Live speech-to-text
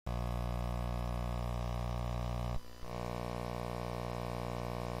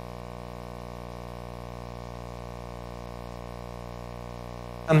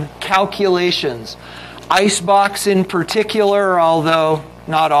calculations. Icebox in particular, although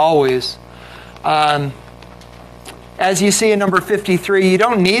not always. As you see in number 53, you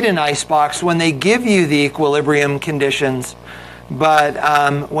don't need an icebox when they give you the equilibrium conditions,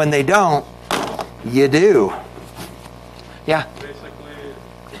 but when they don't, you do. Yeah? Basically,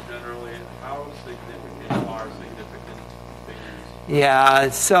 generally, how significant are significant figures?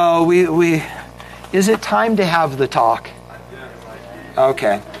 Yeah, so we is it time to have the talk?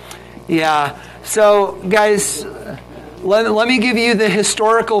 Okay. Yeah, so guys, let me give you the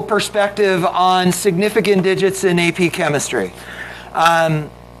historical perspective on significant digits in AP Chemistry. Where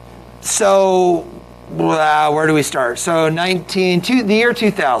do we start? So the year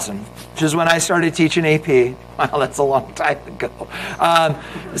 2000, which is when I started teaching AP. Wow, that's a long time ago.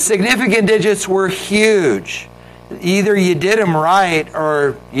 Significant digits were huge. Either you did them right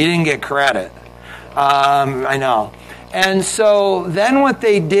or you didn't get credit. I know. And so then what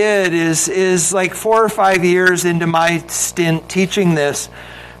they did is like 4 or 5 years into my stint teaching this,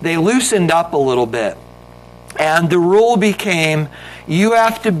 they loosened up a little bit. And the rule became you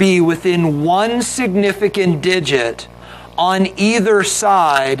have to be within one significant digit on either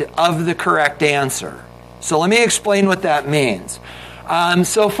side of the correct answer. So let me explain what that means.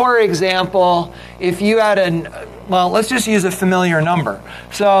 So for example, if you had let's just use a familiar number.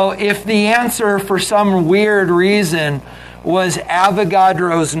 So if the answer for some weird reason was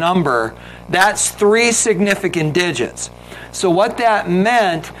Avogadro's number, that's 3 significant digits. So what that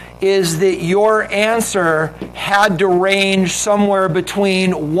meant is that your answer had to range somewhere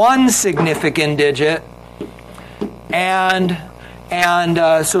between 1 significant digit and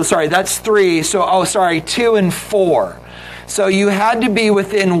that's 3. So 2 and 4. So you had to be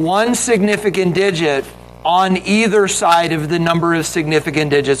within 1 significant digit on either side of the number of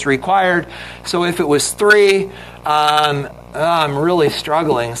significant digits required. So if it was 3, I'm really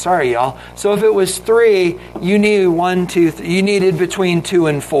struggling. Sorry, y'all. So if it was 3, you needed you needed between 2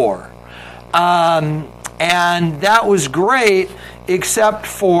 and 4. And that was great, except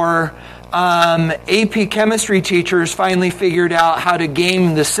for AP chemistry teachers finally figured out how to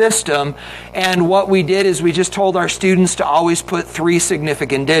game the system. And what we did is we just told our students to always put 3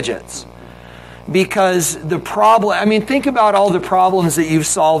 significant digits. Because think about all the problems that you've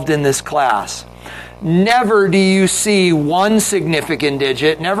solved in this class. Never do you see 1 significant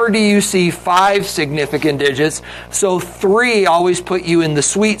digit. Never do you see 5 significant digits. So 3 always put you in the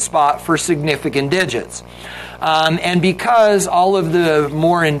sweet spot for significant digits. And because all of the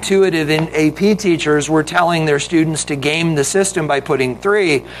more intuitive AP teachers were telling their students to game the system by putting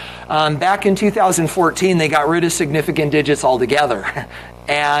 3, back in 2014, they got rid of significant digits altogether.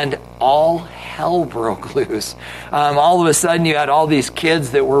 And all hell broke loose. All of a sudden, you had all these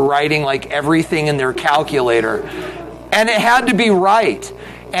kids that were writing like everything in their calculator. And it had to be right.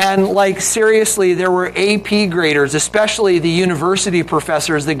 And seriously, there were AP graders, especially the university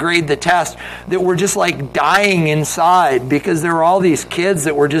professors that grade the test, that were just dying inside because there were all these kids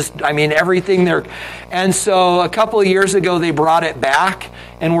that were just, everything there. And so a couple of years ago, they brought it back,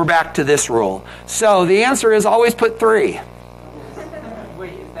 and we're back to this rule. So the answer is always put 3.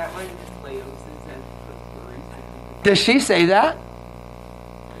 Wait, is that why Leo says put 3? Does she say that?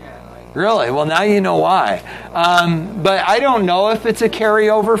 Really? Well, now you know why. But I don't know if it's a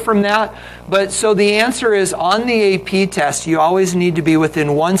carryover from that. But so the answer is on the AP test, you always need to be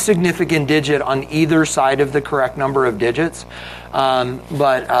within 1 significant digit on either side of the correct number of digits.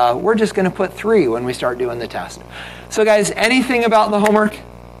 But we're just going to put 3 when we start doing the test. So guys, anything about the homework?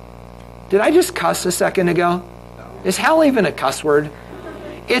 Did I just cuss a second ago? Is hell even a cuss word?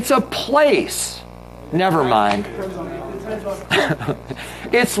 It's a place. Never mind.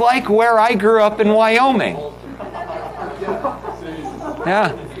 It's like where I grew up in Wyoming.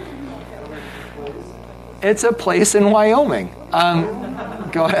 Yeah. It's a place in Wyoming.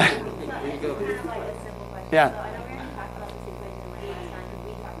 Go ahead. Yeah.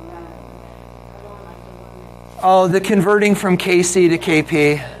 Oh, the converting from KC to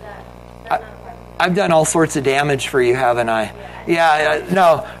KP. I've done all sorts of damage for you, haven't I? Yeah,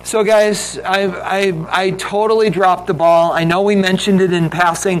 no. So guys, I totally dropped the ball. I know we mentioned it in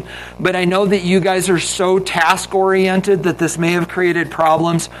passing, but I know that you guys are so task-oriented that this may have created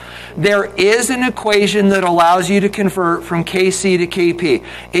problems. There is an equation that allows you to convert from KC to KP.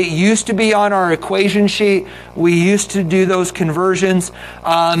 It used to be on our equation sheet. We used to do those conversions,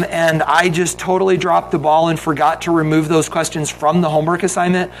 and I just totally dropped the ball and forgot to remove those questions from the homework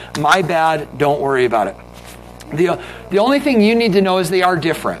assignment. My bad. Don't worry about it. The only thing you need to know is they are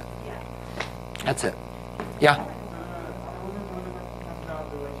different. That's it. Yeah?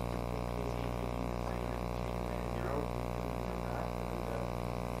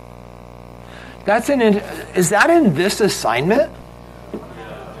 Is that in this assignment?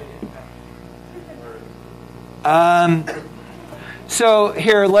 So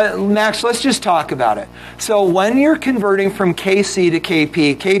here, Max, let's just talk about it. So when you're converting from Kc to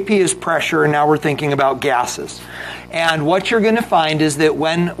Kp, Kp is pressure, and now we're thinking about gases. And what you're going to find is that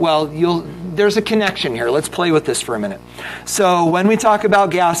there's a connection here. Let's play with this for a minute. So when we talk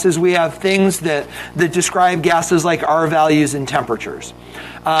about gases, we have things that describe gases like R values and temperatures.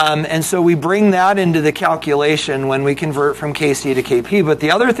 And so we bring that into the calculation when we convert from Kc to Kp. But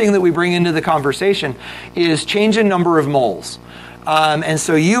the other thing that we bring into the conversation is change in number of moles. And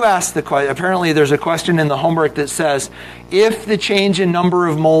so you asked the question, apparently there's a question in the homework that says, if the change in number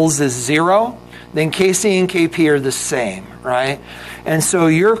of moles is 0, then Kc and Kp are the same, right? And so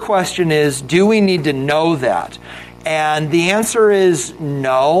your question is, do we need to know that? And the answer is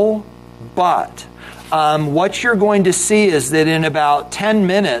no, but what you're going to see is that in about 10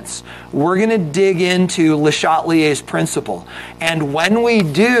 minutes, we're going to dig into Le Chatelier's principle. And when we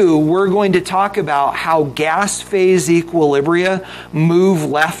do, we're going to talk about how gas phase equilibria move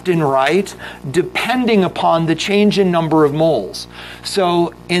left and right depending upon the change in number of moles.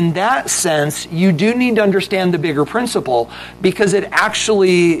 So in that sense, you do need to understand the bigger principle because it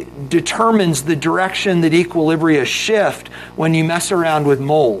actually determines the direction that equilibria shift when you mess around with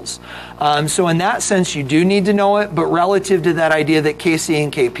moles. So in that sense, you do need to know it, but relative to that idea that Kc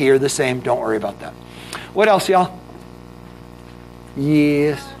and Kp are the same, don't worry about that. What else, y'all?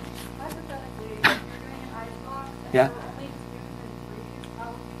 Yes. Hypothetically, if you're doing an ice box and Yeah. there are only 2 and 3, how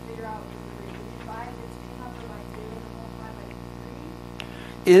would you figure out the degree? 5 is 2 number by 2 and multiply by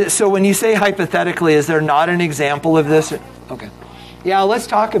 3? So when you say hypothetically, is there not an example of this? Okay. Yeah, let's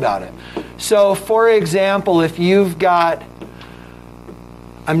talk about it. So for example, if you've got,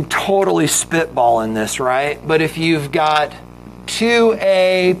 I'm totally spitballing this, right? But if you've got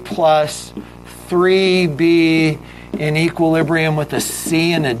 2a plus 3b in equilibrium with a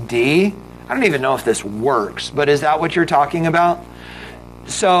c and a d, I don't even know if this works, but is that what you're talking about?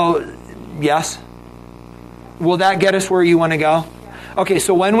 So, yes? Will that get us where you want to go? Okay,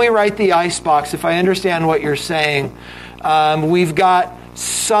 so when we write the icebox, if I understand what you're saying, we've got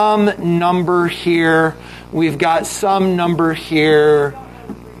some number here, we've got some number here,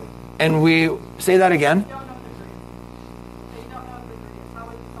 and we say that again.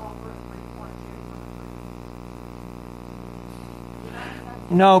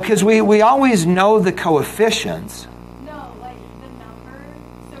 No, because we always know the coefficients. No, like the number.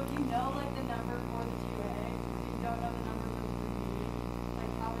 So if you know like the number for the 2a, you don't know the number for the 3b,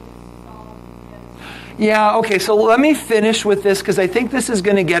 like how would you solve this? Yeah, okay, so let me finish with this because I think this is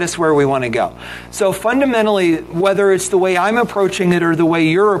going to get us where we want to go. So fundamentally, whether it's the way I'm approaching it or the way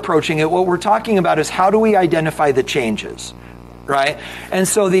you're approaching it, what we're talking about is how do we identify the changes, right? And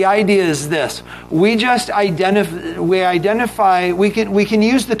so the idea is this. We just identify, we can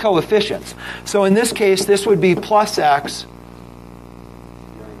use the coefficients. So in this case, this would be plus x.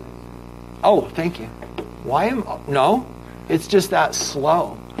 Oh, thank you. No, it's just that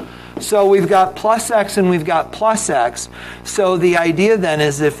slow. So we've got plus x and we've got plus x. So the idea then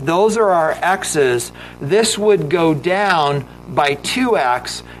is if those are our x's, this would go down by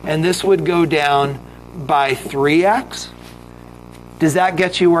 2x and this would go down by 3x. Does that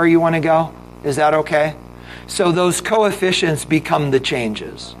get you where you want to go? Is that okay? So those coefficients become the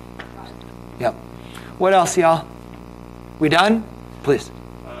changes. Yep. What else, y'all? We done? Please. This is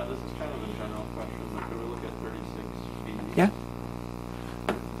kind of a general question, but could we look at 36b? Yeah.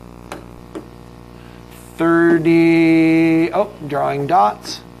 30, drawing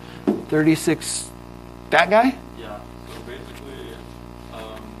dots. 36, that guy? Yeah. So basically, I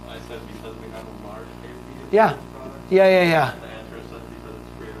said because we have a large KP. Yeah. Yeah. The answer is that because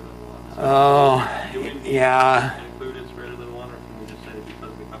it's greater than 1. So Oh, do we need yeah. to include it's greater than 1, or can we just say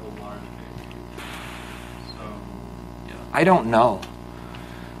because we have a large KP? So, yeah. I don't know.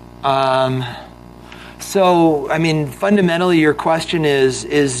 So, I mean, fundamentally your question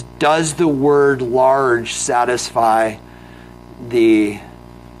is does the word large satisfy the...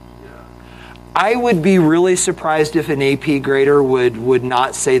 I would be really surprised if an AP grader would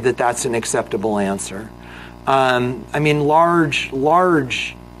not say that that's an acceptable answer. I mean, large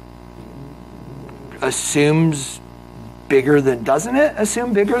assumes bigger than, doesn't it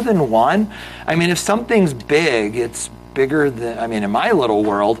assume bigger than 1? I mean, if something's big, it's bigger than, I mean, in my little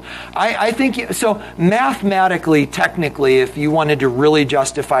world, I think, so mathematically, technically, if you wanted to really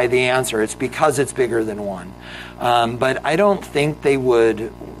justify the answer, it's because it's bigger than 1. But I don't think they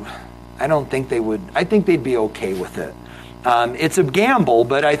would, I think they'd be okay with it. It's a gamble,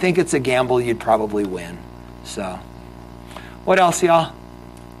 but I think it's a gamble you'd probably win. So, what else, y'all?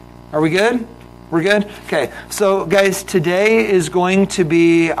 Are we good? We're good? Okay. So, guys, today is going to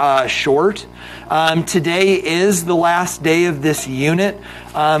be short. Today is the last day of this unit.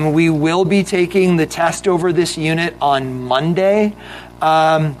 We will be taking the test over this unit on Monday.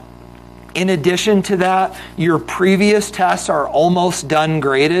 In addition to that, your previous tests are almost done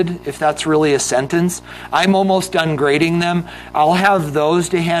graded, if that's really a sentence. I'm almost done grading them. I'll have those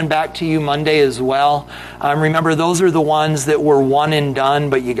to hand back to you Monday as well. Remember, those are the ones that were one and done,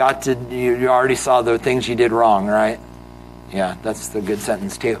 but you already saw the things you did wrong, right? Yeah, that's the good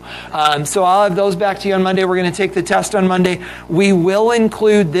sentence too. So I'll have those back to you on Monday. We're going to take the test on Monday. We will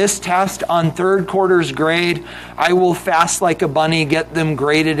include this test on third quarter's grade. I will fast like a bunny, get them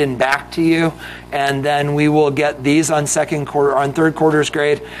graded and back to you. And then we will get these on third quarter's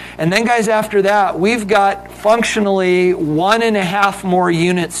grade. And then guys, after that, we've got functionally 1.5 more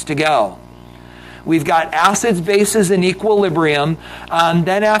units to go. We've got acids, bases, and equilibrium.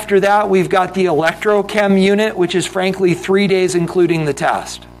 Then after that, we've got the electrochem unit, which is frankly 3 days including the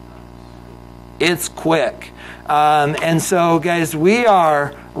test. It's quick. And so, guys, we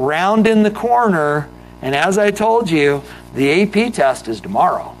are rounding the corner. And as I told you, the AP test is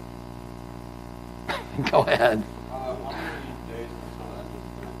tomorrow. Go ahead.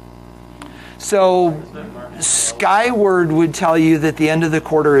 So, Skyward would tell you that the end of the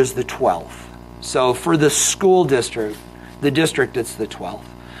quarter is the 12th. So for the school district, it's the 12th.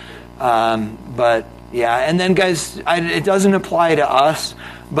 But yeah, and then guys, it doesn't apply to us,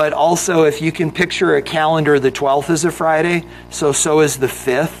 but also if you can picture a calendar, the 12th is a Friday, so is the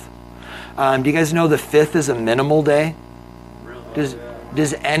 5th. Do you guys know the 5th is a minimal day?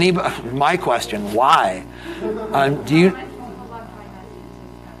 Does anybody, my question, why? Do you?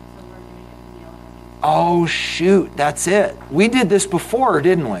 Oh shoot, that's it. We did this before,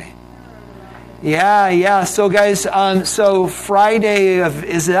 didn't we? Yeah. So guys, so Friday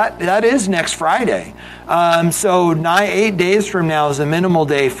that is next Friday. So 8 days from now is a minimal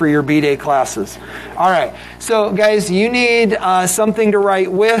day for your B-Day classes. All right. So guys, you need something to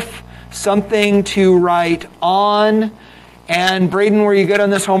write with, something to write on. And Braden, were you good on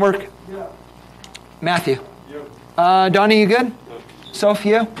this homework? Yeah. Matthew? Yeah. Donnie, you good? Yeah. Sophie,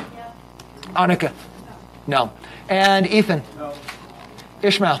 you? Yeah. Annika? No. And Ethan? No.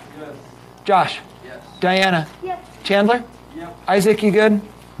 Ishmael? Yes. Josh? Yes. Diana? Yes. Chandler? Yep. Isaac, you good?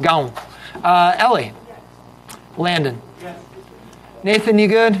 Gone. Ellie? Yes. Landon? Yes. Nathan, you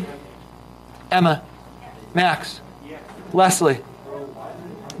good? Yes. Emma? Yes. Max? Yes. Leslie?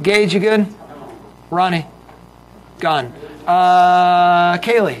 Gage, you good? No. Ronnie? Gone.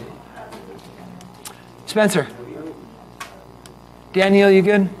 Kaylee? Spencer? Danielle, you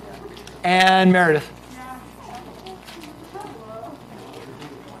good? And Meredith?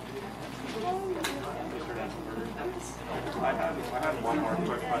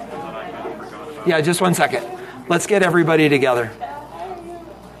 Yeah, just 1 second. Let's get everybody together.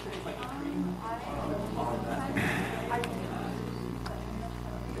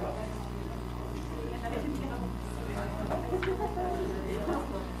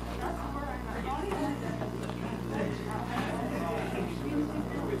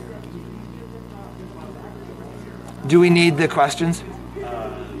 Do we need the questions?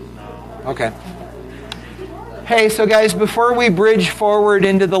 Okay. Hey, so guys, before we bridge forward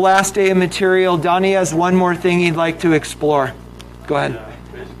into the last day of material, Donnie has one more thing he'd like to explore. Go ahead. Yeah,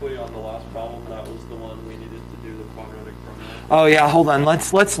 basically on the last problem, that was the one we needed to do the quadratic formula. Oh yeah, hold on.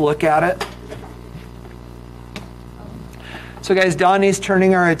 Let's look at it. So guys, Donnie's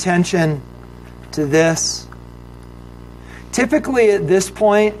turning our attention to this. Typically at this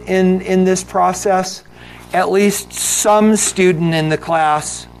point in this process, at least some student in the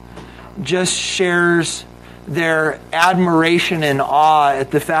class just shares their admiration and awe at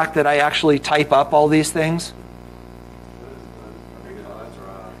the fact that I actually type up all these things.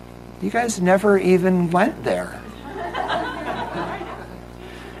 You guys never even went there.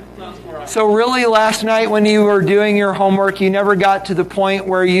 So really last night when you were doing your homework, you never got to the point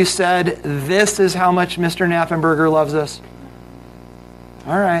where you said, this is how much Mr. Knappenberger loves us?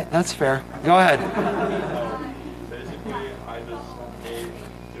 All right, that's fair. Go ahead. Basically, I just hate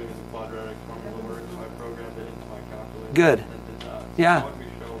doing the quadratic formula work, so I programmed it into my calculator. Good. And did that. Yeah. So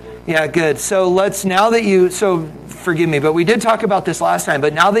Yeah, good. So forgive me, but we did talk about this last time,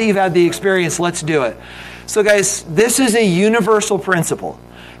 but now that you've had the experience, let's do it. So guys, this is a universal principle.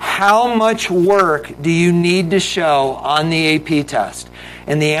 How much work do you need to show on the AP test?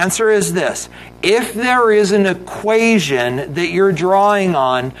 And the answer is this. If there is an equation that you're drawing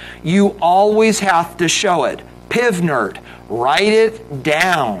on, you always have to show it. Pivnerd, write it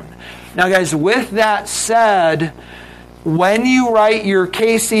down. Now guys, with that said, when you write your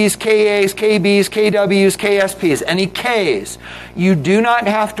KCs, KAs, KBs, KWs, KSPs, any Ks, you do not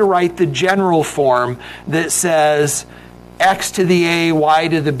have to write the general form that says X to the A, Y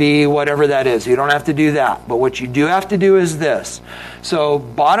to the B, whatever that is. You don't have to do that. But what you do have to do is this. So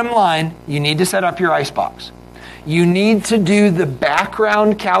bottom line, you need to set up your icebox. You need to do the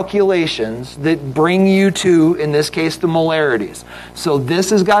background calculations that bring you to, in this case, the molarities. So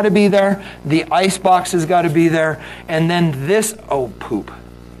this has got to be there. The icebox has got to be there. And then this, oh, poop.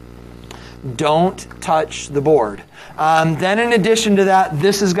 Don't touch the board. Then in addition to that,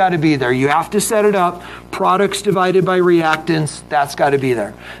 this has got to be there. You have to set it up. Products divided by reactants, that's got to be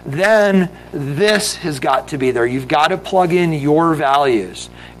there. Then this has got to be there. You've got to plug in your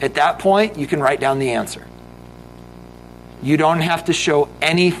values. At that point, you can write down the answer. You don't have to show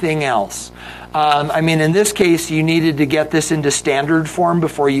anything else. In this case, you needed to get this into standard form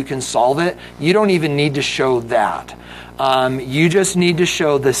before you can solve it. You don't even need to show that. You just need to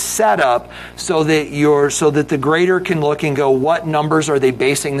show the setup so that the grader can look and go, what numbers are they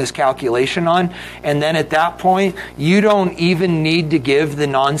basing this calculation on? And then at that point, you don't even need to give the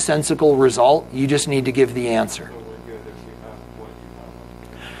nonsensical result. You just need to give the answer.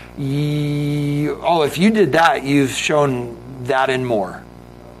 If you did that, you've shown that and more.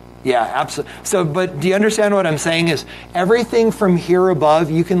 Yeah, absolutely. So, but do you understand what I'm saying is everything from here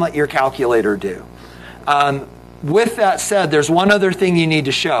above, you can let your calculator do. With that said, there's one other thing you need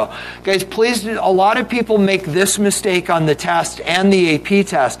to show. Guys, please, a lot of people make this mistake on the test and the AP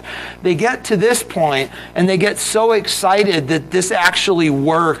test. They get to this point and they get so excited that this actually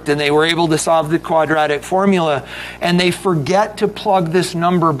worked and they were able to solve the quadratic formula, and they forget to plug this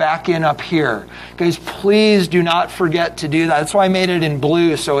number back in up here. Guys, please do not forget to do that. That's why I made it in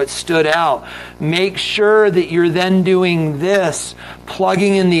blue so it stood out. Make sure that you're then doing this,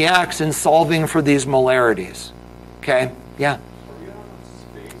 plugging in the X and solving for these molarities. Okay, yeah.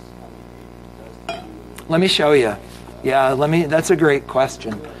 Let me show you. Yeah, that's a great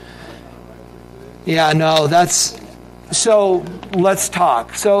question. Yeah, no, so let's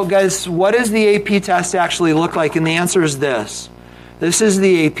talk. So guys, what does the AP test actually look like? And the answer is this. This is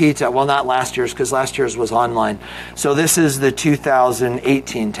the AP test. Well, not last year's, because last year's was online. So this is the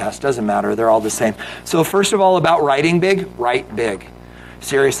 2018 test. Doesn't matter. They're all the same. So first of all, about writing big, write big.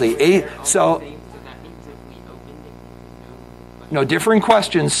 Seriously. No, different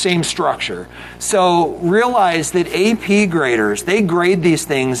questions, same structure. So realize that AP graders, they grade these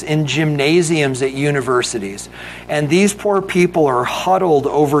things in gymnasiums at universities. And these poor people are huddled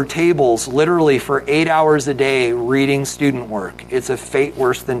over tables literally for 8 hours a day reading student work. It's a fate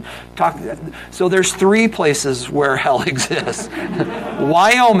worse than talk. So there's 3 places where hell exists.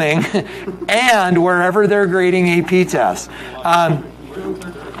 Wyoming and wherever they're grading AP tests.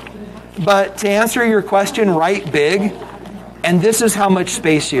 But to answer your question, write big. And this is how much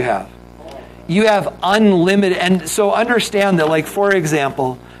space you have. You have unlimited, and so understand that, like, for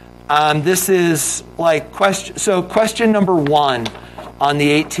example, this is like question number 1 on the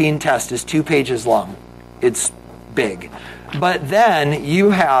 18 test is 2 pages long. It's big. But then you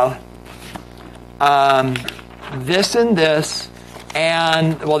have this and this,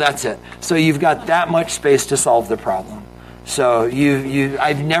 and, well, that's it. So you've got that much space to solve the problem. So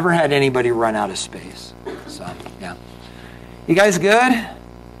I've never had anybody run out of space. So, yeah. You guys good?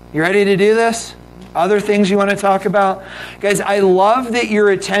 You ready to do this? Other things you want to talk about? Guys, I love that your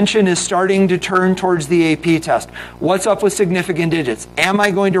attention is starting to turn towards the AP test. What's up with significant digits? Am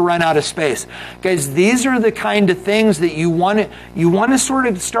I going to run out of space? Guys, these are the kind of things that you want to sort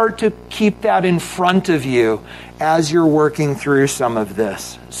of start to keep that in front of you as you're working through some of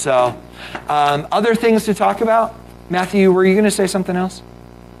this. So, other things to talk about? Matthew, were you going to say something else?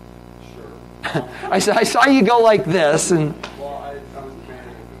 Sure. I saw you go like this, and...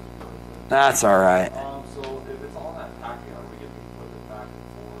 That's all right. So if it's all that packing, are we getting to put it back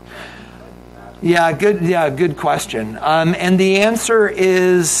and forth? Yeah, good question. And the answer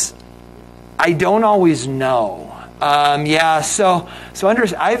is, I don't always know. I've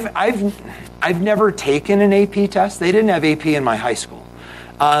never taken an AP test. They didn't have AP in my high school.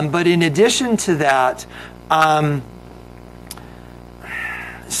 But in addition to that,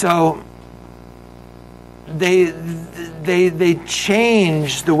 so they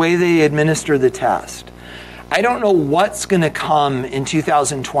change the way they administer the test. I don't know what's going to come in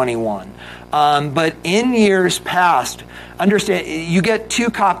 2021. But in years past, understand, you get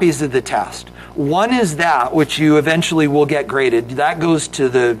 2 copies of the test. One is that, which you eventually will get graded. That goes to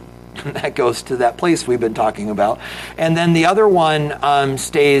that place we've been talking about. And then the other one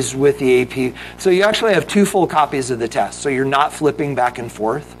stays with the AP. So you actually have 2 full copies of the test. So you're not flipping back and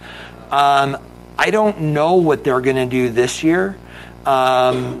forth. I don't know what they're going to do this year.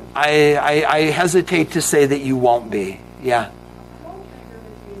 I hesitate to say that you won't be. Yeah. How big are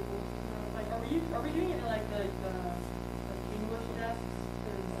the tables? Like, are we doing it like the English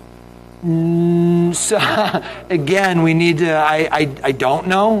desks? So again, we need to. I don't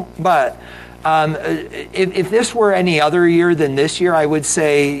know, but if this were any other year than this year, I would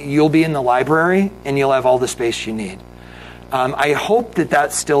say you'll be in the library and you'll have all the space you need. I hope that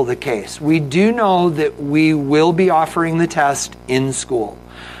that's still the case. We do know that we will be offering the test in school.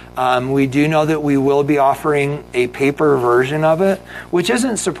 We do know that we will be offering a paper version of it, which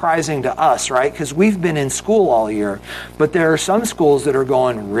isn't surprising to us, right? Because we've been in school all year. But there are some schools that are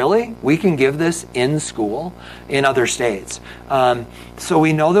going, really? We can give this in school in other states. So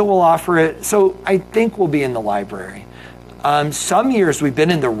we know that we'll offer it. So I think we'll be in the library. Some years we've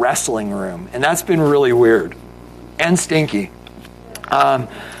been in the wrestling room, and that's been really weird and stinky.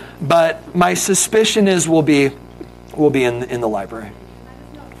 But my suspicion is we'll be in the library.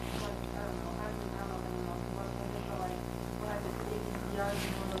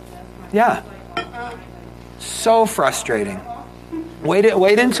 Yeah. So frustrating. Wait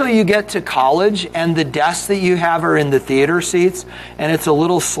until you get to college and the desks that you have are in the theater seats and it's a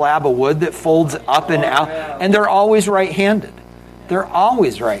little slab of wood that folds up and out, and they're always right-handed. They're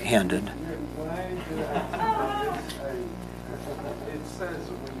always right-handed.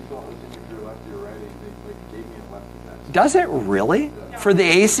 Does it really? For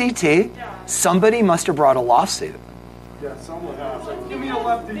the ACT? Somebody must have brought a lawsuit. Yeah, someone has. Like, give me a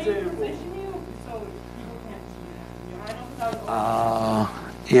lefty table.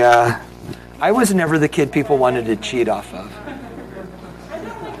 Yeah. I was never the kid people wanted to cheat off of.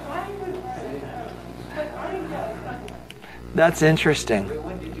 That's interesting.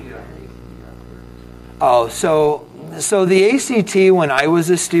 Oh, so the ACT when I was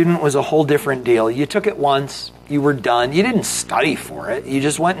a student was a whole different deal. You took it once, you were done. You didn't study for it. You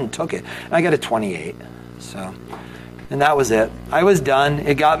just went and took it. And I got a 28. So, and that was it. I was done.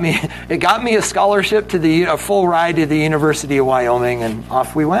 It got me a scholarship to a full ride to the University of Wyoming, and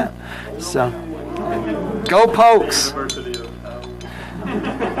off we went. So, go Pokes.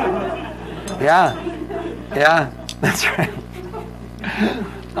 Yeah, that's right.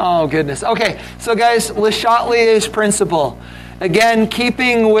 Oh, goodness. Okay, so guys, Le Chatelier's Principle. Again,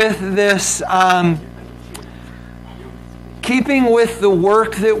 keeping with this, keeping with the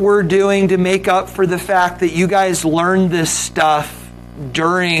work that we're doing to make up for the fact that you guys learned this stuff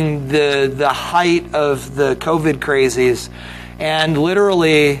during the height of the COVID crazies. And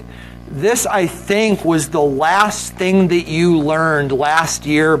literally, this, I think, was the last thing that you learned last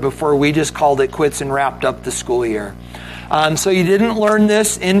year before we just called it quits and wrapped up the school year. So you didn't learn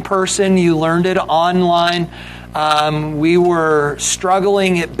this in person, you learned it online. We were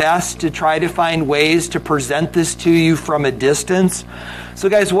struggling at best to try to find ways to present this to you from a distance. So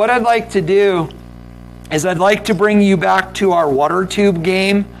guys, what I'd like to do is I'd like to bring you back to our water tube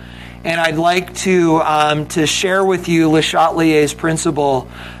game, and I'd like to share with you Le Chatelier's Principle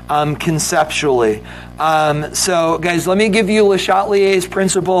conceptually. So guys, let me give you Le Chatelier's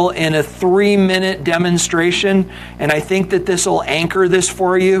Principle in a 3-minute demonstration, and I think that this will anchor this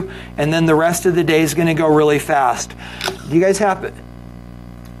for you, and then the rest of the day is going to go really fast. Do you guys have,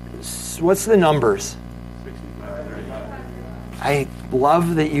 what's the numbers? I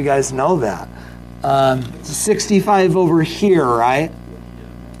love that you guys know that. 65 over here, right?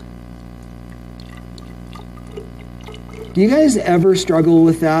 Do you guys ever struggle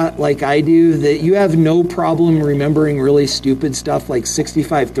with that like I do, that you have no problem remembering really stupid stuff like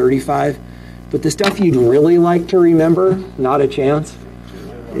 65-35, but the stuff you'd really like to remember, not a chance?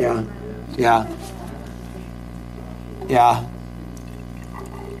 Yeah.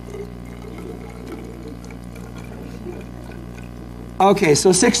 Okay,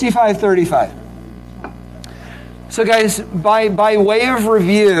 so 65-35. So guys, by way of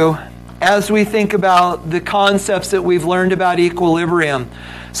review, as we think about the concepts that we've learned about equilibrium.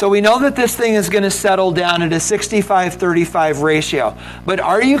 So we know that this thing is going to settle down at a 65-35 ratio. But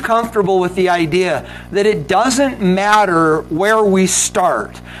are you comfortable with the idea that it doesn't matter where we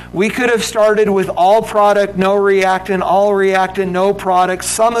start? We could have started with all product, no reactant, all reactant, no product,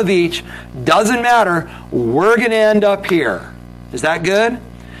 some of each. Doesn't matter. We're going to end up here. Is that good?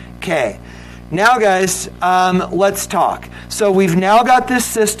 Okay. Now, guys, let's talk. So we've now got this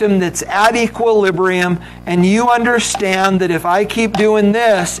system that's at equilibrium, and you understand that if I keep doing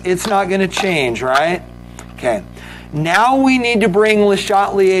this, it's not going to change, right? Okay. Now we need to bring Le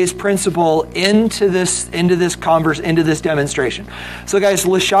Chatelier's Principle into this demonstration. So, guys,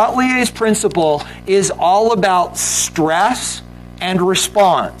 Le Chatelier's Principle is all about stress and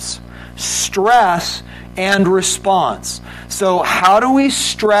response. stress and response. So how do we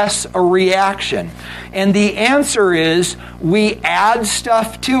stress a reaction? And the answer is we add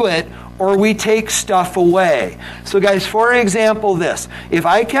stuff to it or we take stuff away. So guys, for example, this. If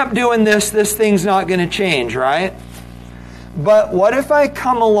I kept doing this, this thing's not going to change, right? But what if I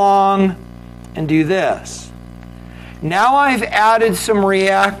come along and do this? Now I've added some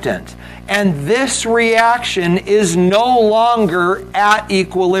reactant, and this reaction is no longer at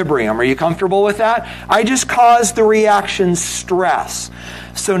equilibrium. Are you comfortable with that? I just caused the reaction stress.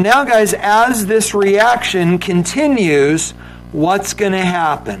 So now, guys, as this reaction continues, what's going to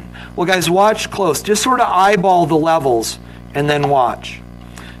happen? Well, guys, watch close. Just sort of eyeball the levels and then watch.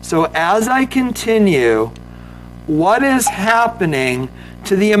 So as I continue, what is happening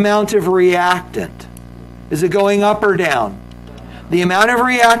to the amount of reactant? Is it going up or down? The amount of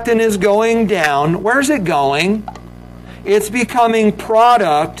reactant is going down. Where's it going? It's becoming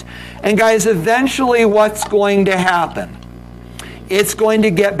product. And guys, eventually what's going to happen? It's going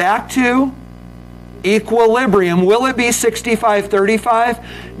to get back to equilibrium. Will it be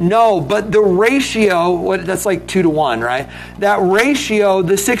 65-35? No, but the ratio, that's like 2 to 1, right? That ratio,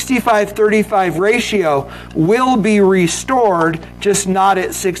 the 65-35 ratio, will be restored, just not at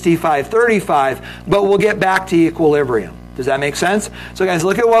 65-35, but we'll get back to equilibrium. Does that make sense? So guys,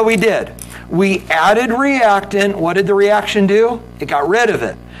 look at what we did. We added reactant. What did the reaction do? It got rid of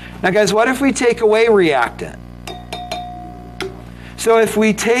it. Now guys, what if we take away reactant? So if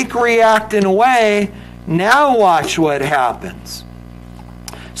we take reactant away, now watch what happens.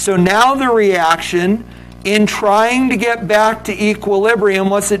 So now the reaction, in trying to get back to equilibrium,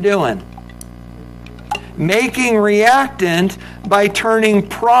 what's it doing? Making reactant by turning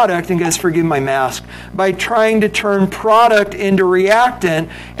product, and guys, forgive my mask, by trying to turn product into reactant,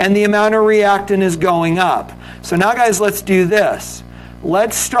 and the amount of reactant is going up. So now, guys, let's do this.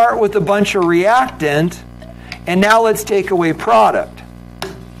 Let's start with a bunch of reactant, and now let's take away product.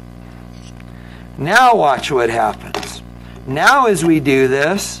 Now watch what happens. Now as we do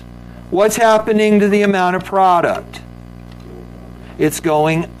this, what's happening to the amount of product? It's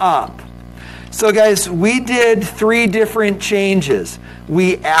going up. So guys, we did 3 different changes.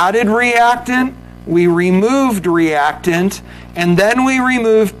 We added reactant, we removed reactant, and then we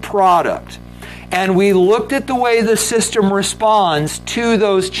removed product. And we looked at the way the system responds to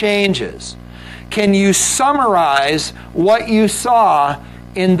those changes. Can you summarize what you saw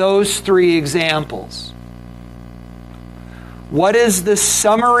in those 3 examples? What is the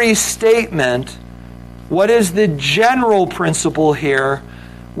summary statement? What is the general principle here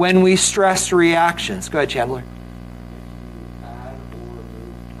when we stress reactions? Go ahead, Chandler. Add or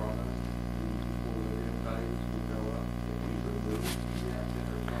remove product, the equilibrium values will go up. If you remove reactant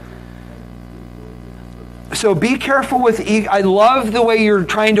or something, So be careful with, I love the way you're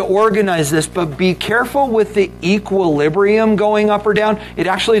trying to organize this, but be careful with the equilibrium going up or down. It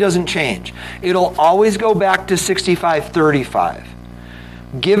actually doesn't change. It'll always go back to 65-35.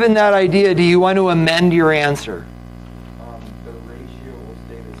 Given that idea, do you want to amend your answer? the ratio will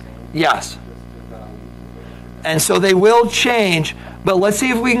stay the same. Yes. Just the value. And so they will change, but let's see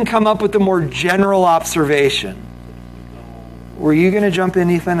if we can come up with a more general observation. Were you going to jump in,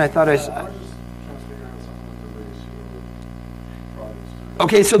 Ethan? I thought I saw. I was just trying to figure out something with the ratio of products.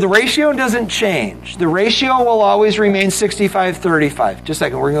 Okay, so the ratio doesn't change. The ratio will always remain 65-35. Just a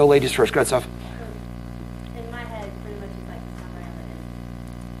second, we're going to go ladies first. Go ahead, Soph. In my head, pretty much it's like the summary of it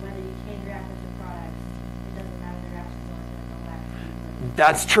is whether you change reactants or products, it doesn't matter the reaction's going to go back to equilibrium.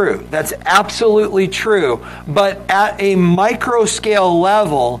 That's true. That's absolutely true. But at a micro scale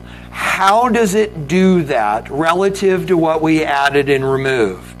level, how does it do that relative to what we added and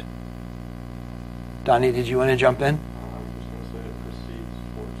removed? Donnie, did you want to jump in? I was just going to say it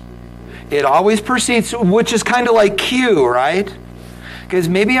proceeds towards the equilibrium. It always proceeds, which is kind of like Q, right? Because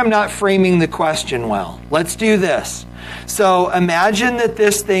maybe I'm not framing the question well. Let's do this. So imagine that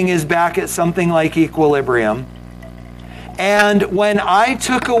this thing is back at something like equilibrium. And when I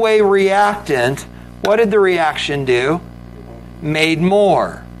took away reactant, what did the reaction do? Made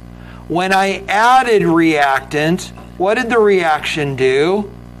more. When I added reactant, what did the reaction do?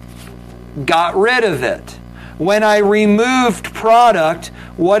 Got rid of it. When I removed product,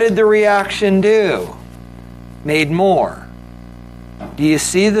 what did the reaction do? Made more. Do you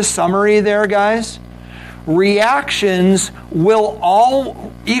see the summary there, guys? Reactions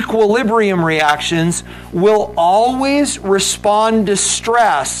will equilibrium reactions will always respond to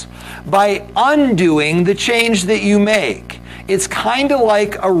stress by undoing the change that you make. It's kind of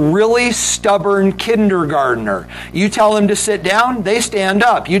like a really stubborn kindergartner. You tell them to sit down, they stand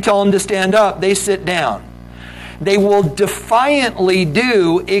up. You tell them to stand up, they sit down. they will defiantly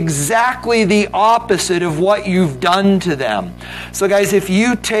do exactly the opposite of what you've done to them. So guys, if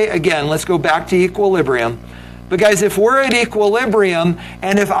you take, again, let's go back to equilibrium. But guys, if we're at equilibrium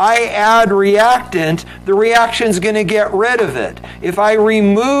and if I add reactant, the reaction's going to get rid of it. If I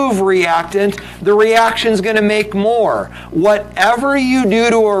remove reactant, the reaction's going to make more. Whatever you do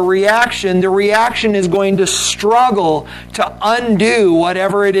to a reaction, the reaction is going to struggle to undo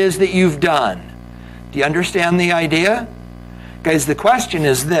whatever it is that you've done. Do you understand the idea? Guys, the question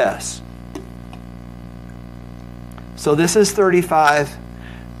is this. So this is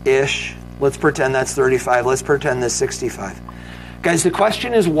 35-ish. Let's pretend that's 35. Let's pretend that's 65. Guys, the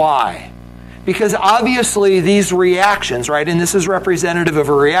question is why? Because obviously these reactions, right, and this is representative of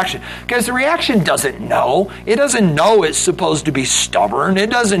a reaction. Guys, the reaction doesn't know. It doesn't know it's supposed to be stubborn.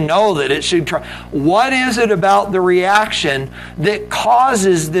 It doesn't know that it should try. What is it about the reaction that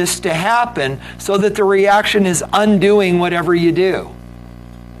causes this to happen so that the reaction is undoing whatever you do?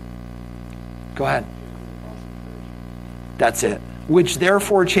 Go ahead. That's it. Which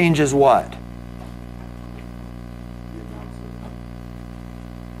therefore changes what?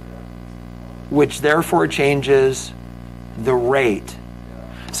 Which therefore changes the rate.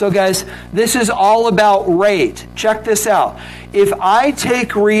 So guys, this is all about rate. Check this out. If I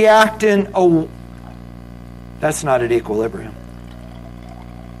take reactant, that's not at equilibrium.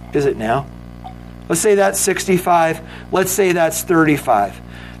 Is it now? Let's say that's 65. Let's say that's 35.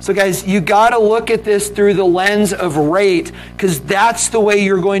 So guys, you got to look at this through the lens of rate, because that's the way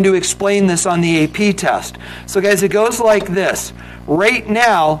you're going to explain this on the AP test. So guys, it goes like this. Right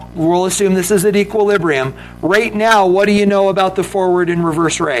now, we'll assume this is at equilibrium. Right now, what do you know about the forward and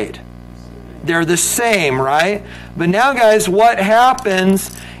reverse rate? They're the same, right? But now, guys, what happens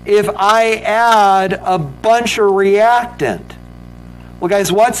if I add a bunch of reactant? Well,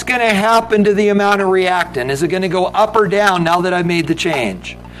 guys, what's going to happen to the amount of reactant? Is it going to go up or down now that I've made the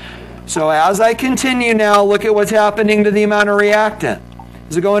change? So as I continue now, look at what's happening to the amount of reactant.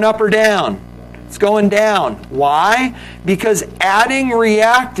 Is it going up or down? It's going down. Why? Because adding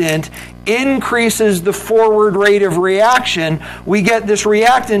reactant increases the forward rate of reaction. We get this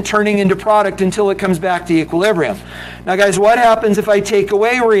reactant turning into product until it comes back to equilibrium. Now, guys, what happens if I take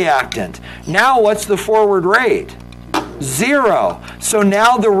away reactant? Now, what's the forward rate? 0. So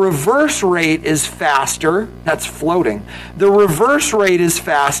now the reverse rate is faster. That's floating. The reverse rate is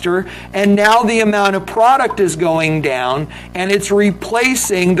faster, and now the amount of product is going down, and it's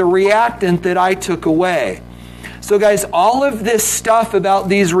replacing the reactant that I took away. So guys, all of this stuff about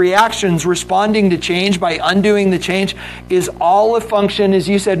these reactions responding to change by undoing the change is all a function, as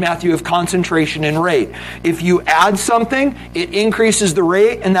you said, Matthew, of concentration and rate. If you add something, it increases the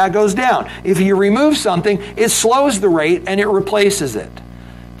rate and that goes down. If you remove something, it slows the rate and it replaces it.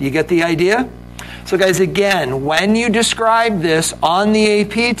 Do you get the idea? So guys, again, when you describe this on the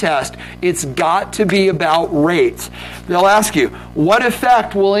AP test, it's got to be about rates. They'll ask you, what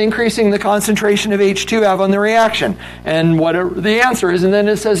effect will increasing the concentration of H2 have on the reaction? And whatever the answer is, and then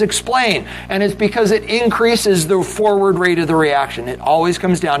it says explain. And it's because it increases the forward rate of the reaction. It always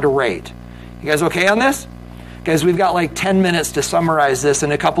comes down to rate. You guys okay on this? Guys, we've got like 10 minutes to summarize this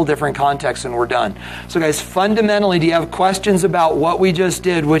in a couple different contexts and we're done. So guys, fundamentally, do you have questions about what we just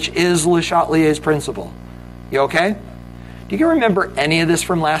did, which is Le Chatelier's principle? You okay? Do you remember any of this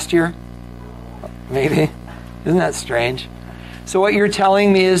from last year? Maybe. Isn't that strange? So what you're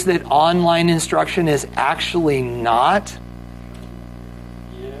telling me is that online instruction is actually not?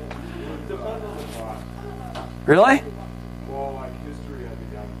 Yeah, it depends on the class. Really? Well, like history, I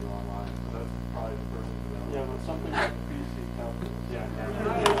think I would do online. So that's probably the first thing. Yeah, but something like PC calculus. Yeah,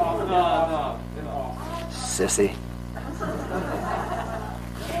 no. Sissy.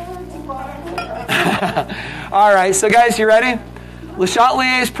 All right, so guys, you ready? Le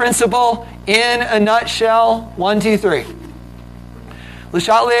Chatelier's principle in a nutshell. 1, 2, 3. Le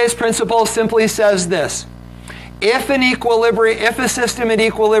Chatelier's principle simply says this. If a system at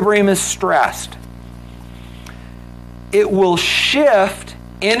equilibrium is stressed, it will shift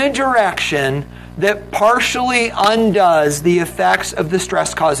in a direction that partially undoes the effects of the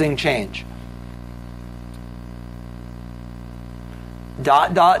stress-causing change. ...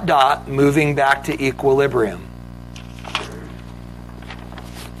 moving back to equilibrium.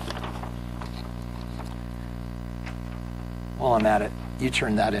 While I'm at it, you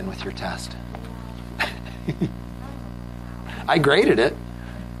turn that in with your test. I graded it.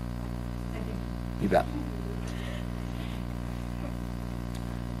 You bet.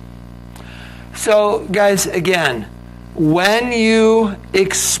 So, guys, again, when you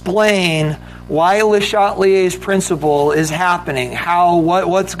explain why Le Chatelier's principle is happening,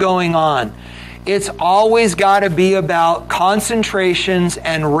 what's going on, It's always got to be about concentrations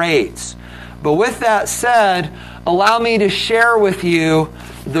and rates. But with that said, allow me to share with you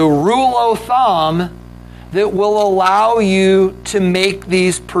the rule of thumb that will allow you to make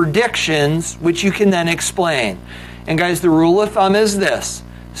these predictions, which you can then explain. And guys, the rule of thumb is this.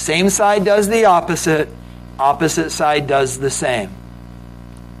 Same side does the opposite, opposite side does the same.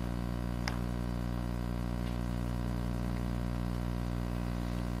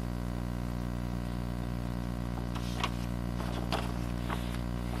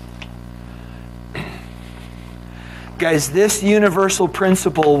 Guys, this universal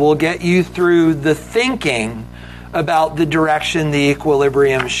principle will get you through the thinking about the direction the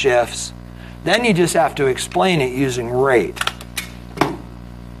equilibrium shifts. Then you just have to explain it using rate.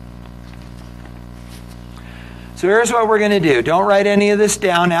 So here's what we're going to do. Don't write any of this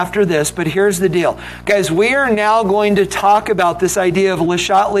down after this, but here's the deal. Guys, we are now going to talk about this idea of Le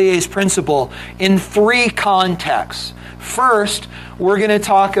Chatelier's principle in 3 contexts. First, we're going to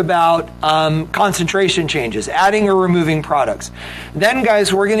talk about concentration changes, adding or removing products. Then,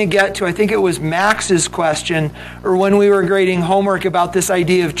 guys, we're going to get to, I think it was Max's question, or when we were grading homework, about this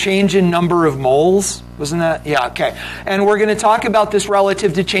idea of change in number of moles. Wasn't that? Yeah, okay. And we're going to talk about this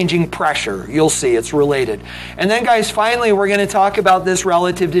relative to changing pressure. You'll see, it's related. And then, guys, finally, we're going to talk about this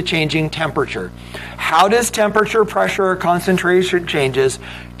relative to changing temperature. How does temperature, pressure, or concentration changes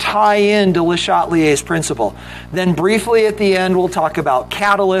tie into Le Chatelier's principle? Then briefly at the end, we'll talk about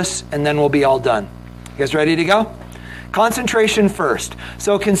catalysts, and then we'll be all done. You guys ready to go? Concentration first.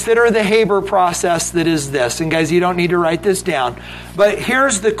 So consider the Haber process that is this. And guys, you don't need to write this down. But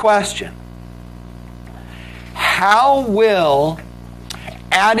here's the question. How will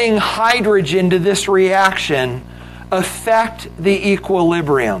adding hydrogen to this reaction affect the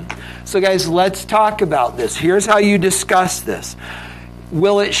equilibrium? So guys, let's talk about this. Here's how you discuss this.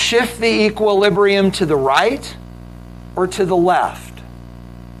 Will it shift the equilibrium to the right or to the left?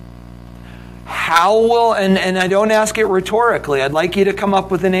 How will, and I don't ask it rhetorically, I'd like you to come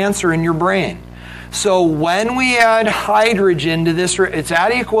up with an answer in your brain. So when we add hydrogen to this, it's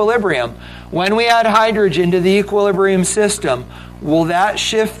at equilibrium. When we add hydrogen to the equilibrium system, will that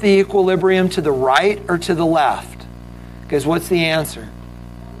shift the equilibrium to the right or to the left? Because what's the answer?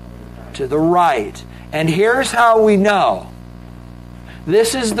 To the right. And here's how we know.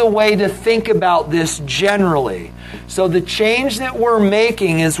 This is the way to think about this generally. So the change that we're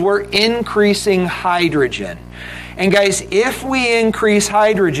making is we're increasing hydrogen. And guys, if we increase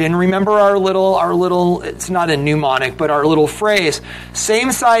hydrogen, remember our little, it's not a mnemonic, but our little phrase,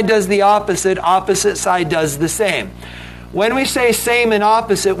 same side does the opposite, opposite side does the same. When we say same and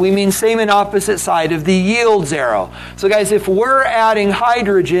opposite, we mean same and opposite side of the yields arrow. So guys, if we're adding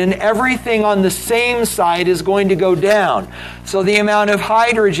hydrogen, everything on the same side is going to go down. So the amount of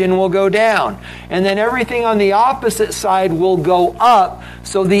hydrogen will go down. And then everything on the opposite side will go up.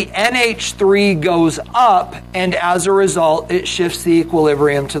 So the NH3 goes up, and as a result, it shifts the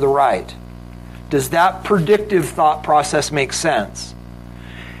equilibrium to the right. Does that predictive thought process make sense?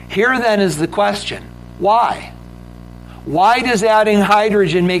 Here then is the question. Why? Why does adding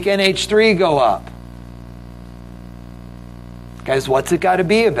hydrogen make NH3 go up? Guys, what's it got to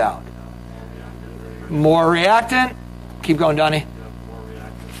be about? More reactant? Keep going, Donnie.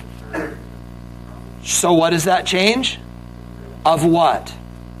 So what does that change? Of what?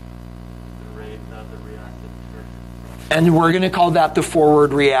 And we're going to call that the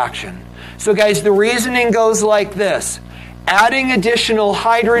forward reaction. So guys, the reasoning goes like this. Adding additional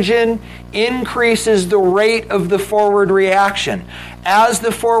hydrogen increases the rate of the forward reaction. As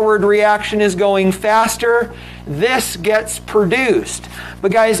the forward reaction is going faster, this gets produced.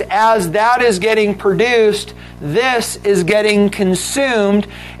 But guys, as that is getting produced, this is getting consumed,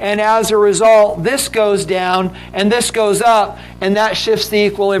 and as a result, this goes down and this goes up, and that shifts the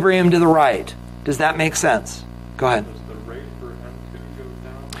equilibrium to the right. Does that make sense? Go ahead. Does the rate for M2 go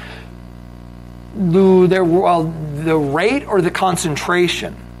down? The rate or the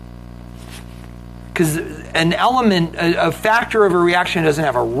concentration? Because an element, a factor of a reaction doesn't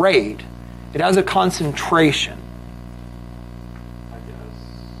have a rate. It has a concentration. I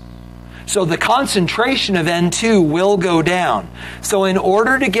guess. So the concentration of N2 will go down. So in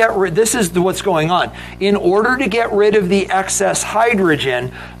order to get rid, this is what's going on. In order to get rid of the excess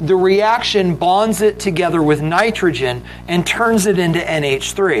hydrogen, the reaction bonds it together with nitrogen and turns it into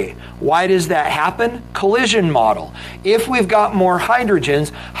NH3. Why does that happen? Collision model. If we've got more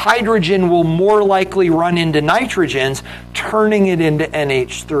hydrogens, hydrogen will more likely run into nitrogens, turning it into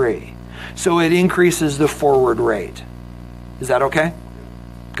NH3. So it increases the forward rate. Is that okay?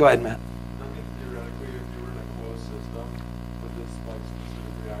 Go ahead, Matt. I mean, theoretically, if you were in a closed system with this like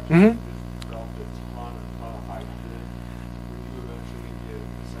specific reaction, Mm-hmm. you just dropped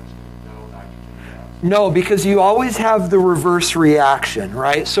No, because you always have the reverse reaction,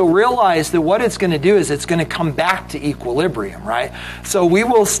 right? So realize that what it's going to do is it's going to come back to equilibrium, right? So we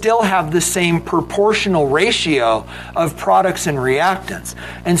will still have the same proportional ratio of products and reactants.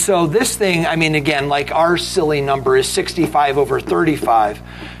 And so this thing, I mean, again, like our silly number is 65 over 35.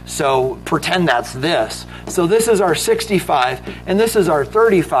 So pretend that's this. So this is our 65, and this is our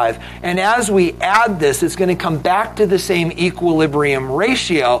 35. And as we add this, it's going to come back to the same equilibrium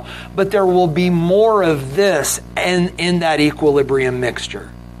ratio, but there will be more of this in that equilibrium mixture.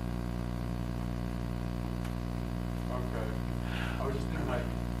 Okay. I was just thinking, like,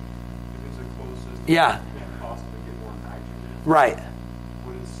 if it's a closed system, Yeah. you can't possibly get more nitrogen. Right.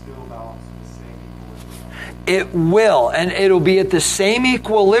 Would it still balance the same equilibrium? It will, and it'll be at the same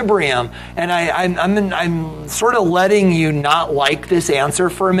equilibrium. And I'm sort of letting you not like this answer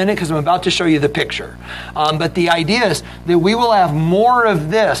for a minute because I'm about to show you the picture. But the idea is that we will have more of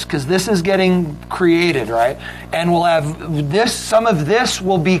this because this is getting created, right? And we'll have this, some of this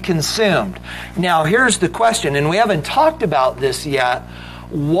will be consumed. Now, here's the question, and we haven't talked about this yet.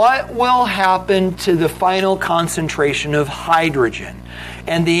 What will happen to the final concentration of hydrogen?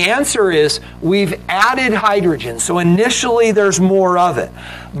 And the answer is we've added hydrogen. So initially there's more of it.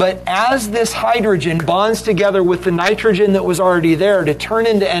 But as this hydrogen bonds together with the nitrogen that was already there to turn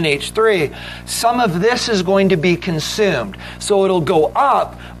into NH3, some of this is going to be consumed. So it'll go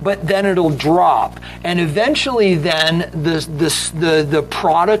up, but then it'll drop. And eventually then the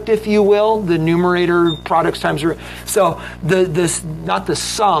product, if you will, the numerator products times, so not the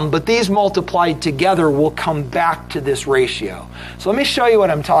sum, but these multiplied together will come back to this ratio. So let me show you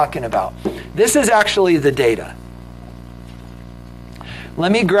what I'm talking about. This is actually the data.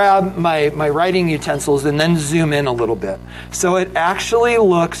 Let me grab my writing utensils and then zoom in a little bit. So it actually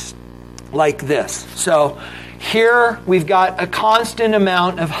looks like this. So here we've got a constant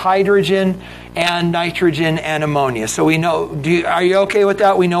amount of hydrogen and nitrogen and ammonia. So we know, are you okay with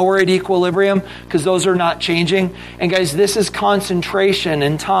that? We know we're at equilibrium because those are not changing. And guys, this is concentration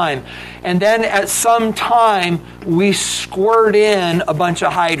and time. And then at some time, we squirt in a bunch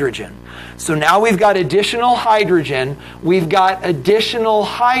of hydrogen. So now we've got additional hydrogen,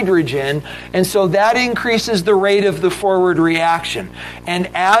 and so that increases the rate of the forward reaction. And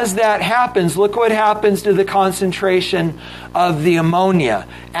as that happens, look what happens to the concentration of the ammonia.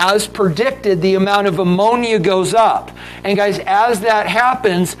 As predicted, the amount of ammonia goes up. And guys, as that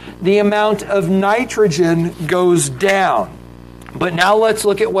happens, the amount of nitrogen goes down. But now let's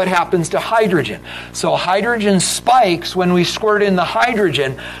look at what happens to hydrogen. So hydrogen spikes when we squirt in the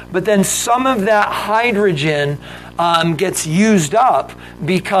hydrogen, but then some of that hydrogen gets used up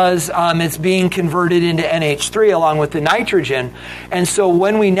because it's being converted into NH3 along with the nitrogen. And so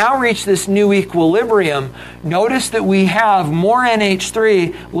when we now reach this new equilibrium, notice that we have more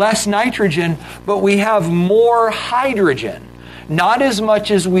NH3, less nitrogen, but we have more hydrogen. Not as much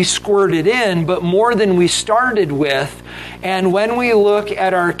as we squirted in, but more than we started with. And when we look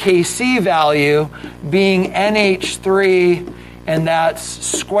at our Kc value being NH3, and that's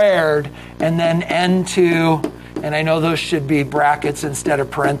squared, and then N2, and I know those should be brackets instead of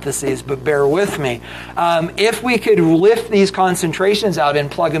parentheses, but bear with me. If we could lift these concentrations out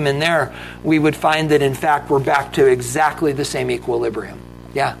and plug them in there, we would find that, in fact, we're back to exactly the same equilibrium.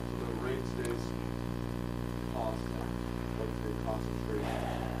 Yeah? The rate stays constant, like the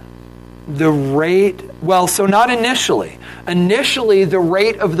concentration. The rate, well, so not initially. Initially, the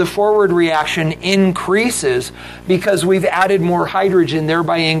rate of the forward reaction increases because we've added more hydrogen,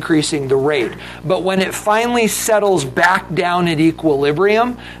 thereby increasing the rate. But when it finally settles back down at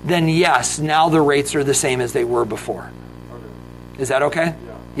equilibrium, then yes, now the rates are the same as they were before. Okay. Is that okay?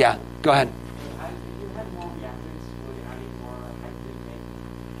 Yeah. Yeah, go ahead. If you had more reactants, would adding more hydrogen make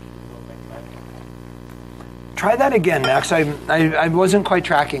it Try that again, Max. I wasn't quite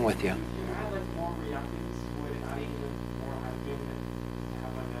tracking with you. If you had like more reactants, would adding more hydrogen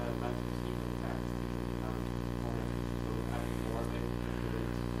have like a nitrogen effect? Adding more of it?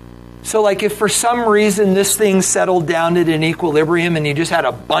 So like if for some reason this thing settled down at an equilibrium and you just had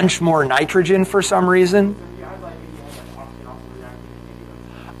a bunch more nitrogen for some reason. So if you had like oxygen reacting and maybe like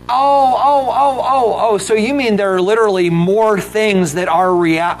Oh, so you mean there are literally more things that are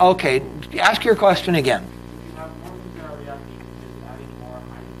okay, ask your question again. if you have more things that are reacting, just adding more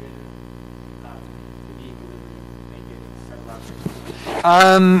hydrogen to the equilibrium, make it settle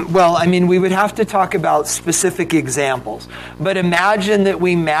out. Well, I mean, we would have to talk about specific examples. But imagine that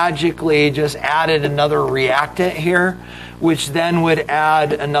we magically just added another reactant here, which then would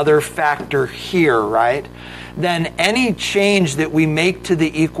add another factor here, right? then any change that we make to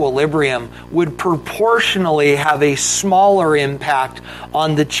the equilibrium would proportionally have a smaller impact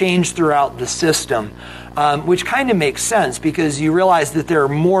on the change throughout the system. Which kind of makes sense because you realize that there are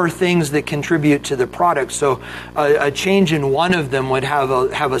more things that contribute to the product. So a change in one of them would have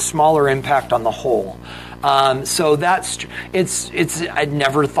a smaller impact on the whole. So I'd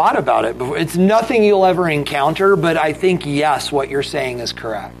never thought about it before. It's nothing you'll ever encounter, but I think, yes, what you're saying is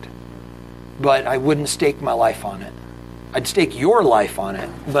correct. But I wouldn't stake my life on it. I'd stake your life on it,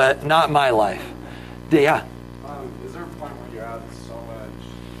 but not my life. Yeah. Is there a point where you add so much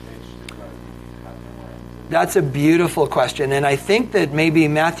H2 that you have no way? That's a beautiful question. And I think that maybe,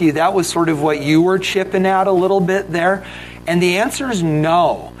 Matthew, that was sort of what you were chipping at a little bit there. And the answer is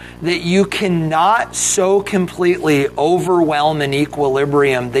no, that you cannot so completely overwhelm an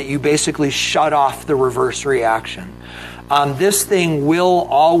equilibrium that you basically shut off the reverse reaction. This thing will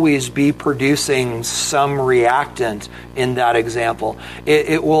always be producing some reactant in that example.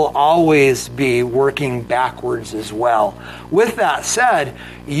 It will always be working backwards as well. With that said,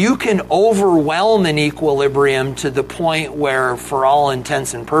 you can overwhelm an equilibrium to the point where, for all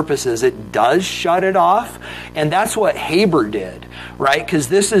intents and purposes, it does shut it off. And that's what Haber did, right? Because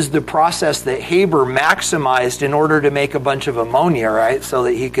this is the process that Haber maximized in order to make a bunch of ammonia, right? So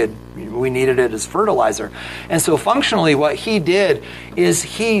that we needed it as fertilizer. And so functionally what he did is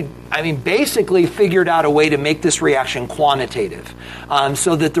basically figured out a way to make this reaction quantitative,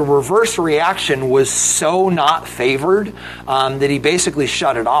 so that the reverse reaction was so not favored that he basically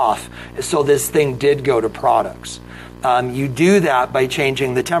shut it off, so this thing did go to products. You do that by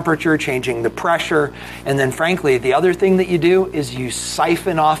changing the temperature, changing the pressure, and then frankly, the other thing that you do is you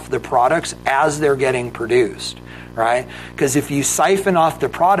siphon off the products as they're getting produced. Right? Because if you siphon off the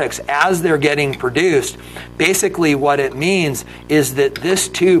products as they're getting produced, basically what it means is that this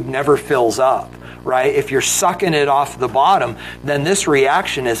tube never fills up. Right? If you're sucking it off the bottom, then this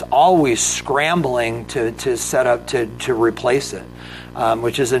reaction is always scrambling to set up to replace it,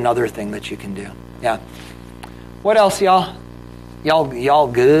 which is another thing that you can do. Yeah. What else, y'all? Y'all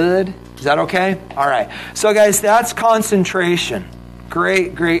good? Is that okay? All right. So guys, that's concentration.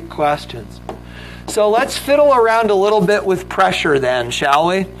 Great questions. So let's fiddle around a little bit with pressure then, shall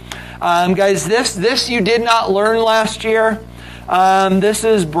we? Guys, this you did not learn last year. This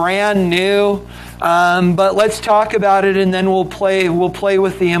is brand new. But let's talk about it and then we'll play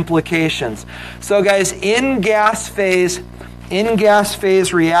with the implications. So guys, in gas phase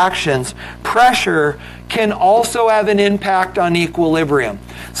reactions, pressure can also have an impact on equilibrium.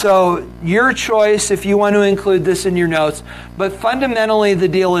 So your choice if you want to include this in your notes, but fundamentally the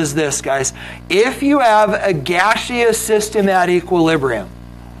deal is this, guys. If you have a gaseous system at equilibrium,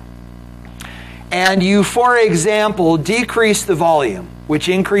 and you, for example, decrease the volume, which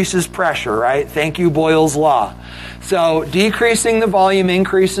increases pressure, right? Thank you, Boyle's law. So decreasing the volume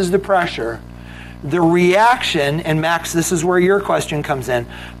increases the pressure. The reaction, and Max, this is where your question comes in,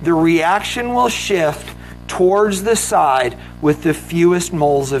 the reaction will shift towards the side with the fewest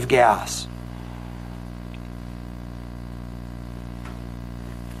moles of gas.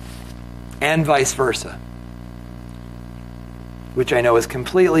 And vice versa. Which I know is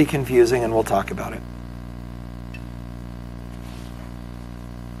completely confusing, and we'll talk about it.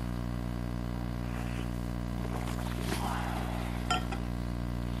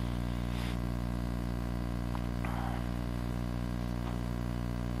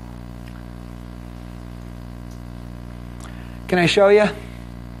 Can I show you?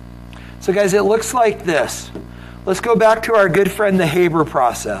 So guys, it looks like this. Let's go back to our good friend, the Haber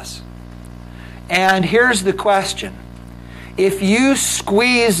process. And here's the question. If you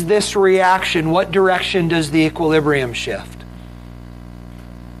squeeze this reaction, what direction does the equilibrium shift?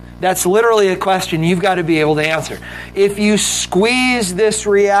 That's literally a question you've got to be able to answer. If you squeeze this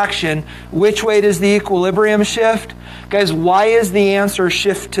reaction, which way does the equilibrium shift? Guys, why is the answer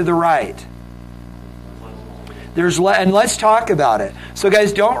shift to the right? And let's talk about it. So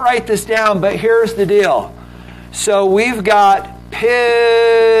guys, don't write this down, but here's the deal. So we've got piv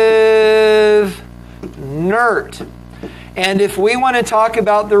nert. And if we want to talk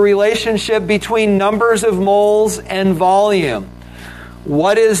about the relationship between numbers of moles and volume,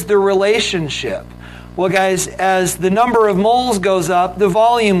 what is the relationship? Well, guys, as the number of moles goes up, the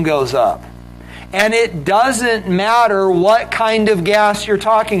volume goes up. And it doesn't matter what kind of gas you're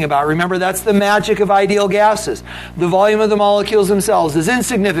talking about. Remember, that's the magic of ideal gases. The volume of the molecules themselves is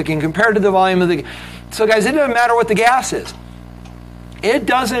insignificant compared to the volume of the... So guys, it doesn't matter what the gas is. It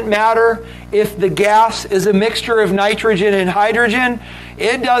doesn't matter if the gas is a mixture of nitrogen and hydrogen.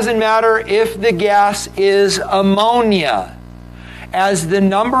 It doesn't matter if the gas is ammonia. As the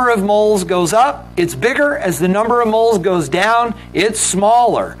number of moles goes up, it's bigger. As the number of moles goes down, it's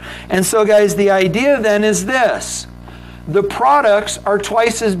smaller. And so, guys, the idea then is this. The products are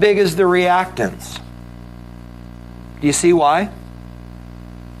twice as big as the reactants. Do you see why?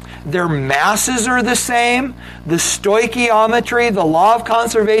 Their masses are the same. The stoichiometry, the law of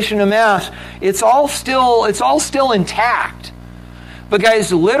conservation of mass, it's all still intact. But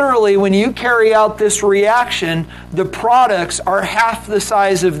guys, literally, when you carry out this reaction, the products are half the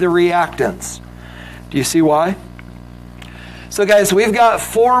size of the reactants. Do you see why? So guys, we've got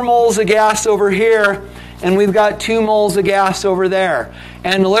 4 moles of gas over here, and we've got 2 moles of gas over there.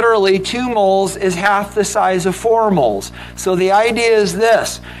 And literally 2 moles is half the size of 4 moles. So the idea is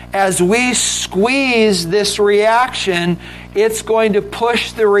this. As we squeeze this reaction, it's going to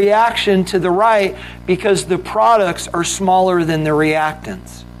push the reaction to the right because the products are smaller than the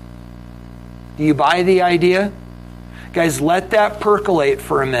reactants. Do you buy the idea? Guys, let that percolate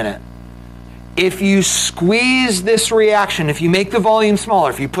for a minute. If you squeeze this reaction, if you make the volume smaller,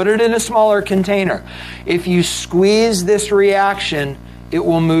 if you put it in a smaller container, if you squeeze this reaction, it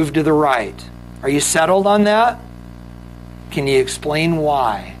will move to the right. Are you settled on that? Can you explain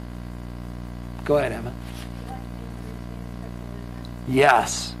why? Go ahead, Emma.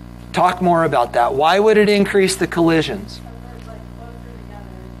 Yes. Talk more about that. Why would it increase the collisions?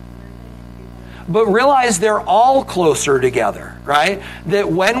 But realize they're all closer together, right? That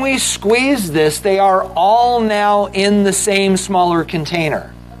when we squeeze this, they are all now in the same smaller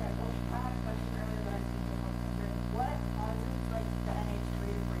container.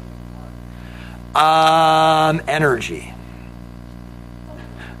 Energy.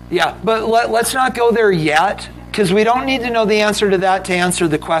 Yeah, but let's not go there yet, because we don't need to know the answer to that to answer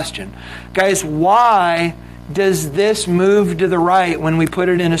the question. Guys, why does this move to the right when we put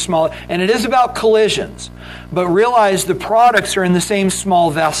it in a small... And it is about collisions, but realize the products are in the same small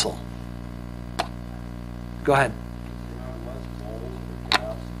vessel. Go ahead.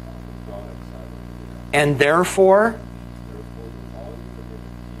 And therefore...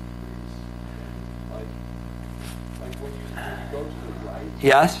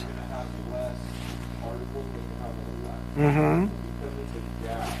 Yes? Mm-hmm.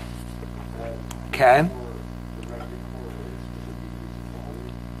 Okay.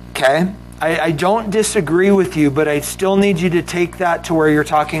 Okay. I don't disagree with you, but I still need you to take that to where you're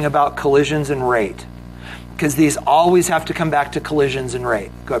talking about collisions and rate. Because these always have to come back to collisions and rate.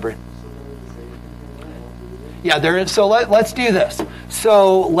 Go ahead, Brent. Yeah, so let's do this.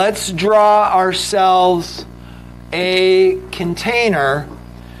 So let's draw ourselves a container,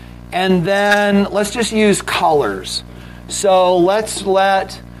 and then let's just use colors. So let's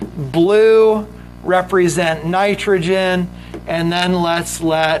let blue represent nitrogen, and then let's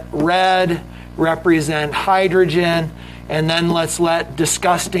let red represent hydrogen, and then let's let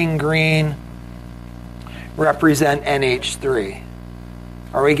disgusting green represent NH3.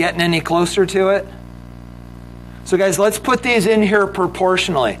 Are we getting any closer to it? So guys, let's put these in here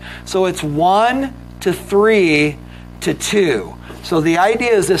proportionally. So it's 1 to 3 to 2. So the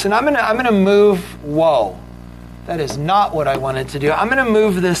idea is this, and I'm gonna move, whoa, that is not what I wanted to do. I'm gonna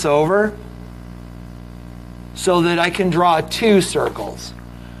move this over so that I can draw 2 circles.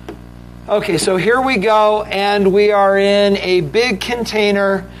 Okay, so here we go, and we are in a big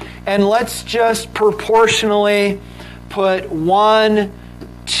container, and let's just proportionally put 1,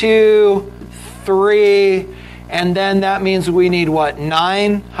 2, 3, and then that means we need what?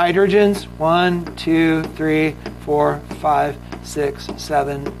 9 hydrogens? 1, 2, 3, 4, 5, 6,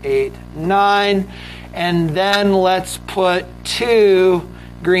 7, 8, 9. And then let's put 2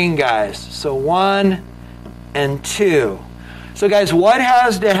 green guys. So 1 and 2. So guys, what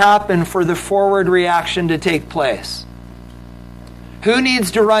has to happen for the forward reaction to take place? Who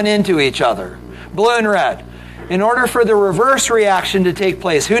needs to run into each other? Blue and red. In order for the reverse reaction to take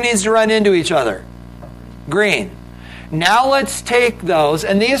place, who needs to run into each other? Green. Now let's take those,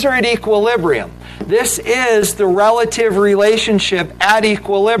 and these are at equilibrium. This is the relative relationship at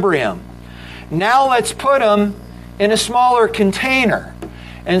equilibrium. Now let's put them in a smaller container.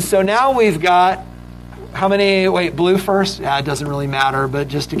 And so now we've got, how many, wait, blue first? Yeah, it doesn't really matter, but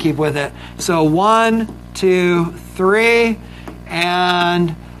just to keep with it. So 1, 2, 3,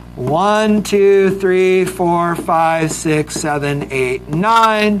 and 1, 2, 3, 4, 5, 6, 7, 8,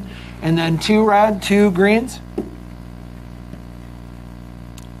 9. And then 2 red, 2 greens.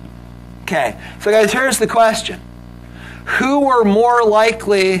 Okay, so guys, here's the question. Who were more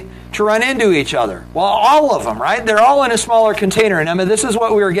likely to run into each other? Well, all of them, right? They're all in a smaller container. And I mean, this is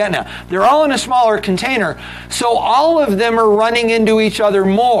what we were getting at. They're all in a smaller container, so all of them are running into each other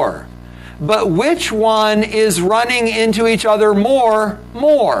more. But which one is running into each other more?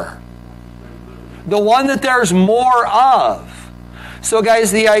 The one that there's more of. So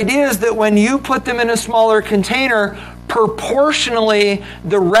guys, the idea is that when you put them in a smaller container, proportionally,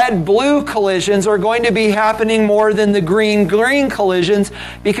 the red-blue collisions are going to be happening more than the green-green collisions,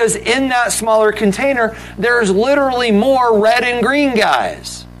 because in that smaller container, there's literally more red and green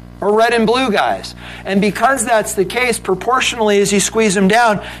guys, or red and blue guys. And because that's the case, proportionally, as you squeeze them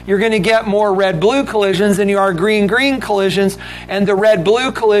down, you're going to get more red-blue collisions than you are green-green collisions, and the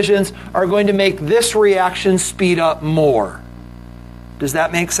red-blue collisions are going to make this reaction speed up more. Does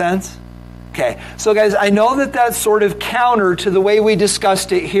that make sense? Okay, so guys, I know that that's sort of counter to the way we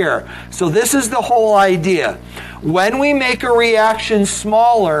discussed it here. So this is the whole idea. When we make a reaction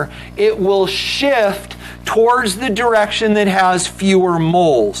smaller, it will shift towards the direction that has fewer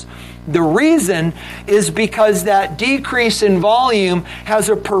moles. The reason is because that decrease in volume has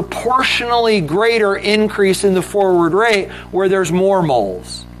a proportionally greater increase in the forward rate where there's more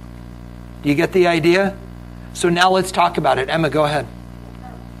moles. Do you get the idea? So now let's talk about it. Emma, go ahead.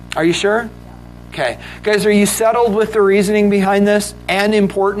 Are you sure? Okay. Guys, are you settled with the reasoning behind this? And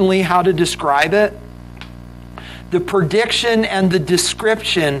importantly, how to describe it? The prediction and the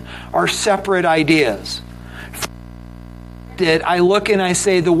description are separate ideas. I look and I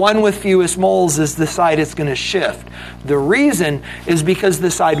say the one with fewest moles is the side it's going to shift. The reason is because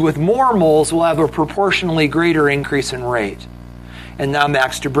the side with more moles will have a proportionally greater increase in rate. And now,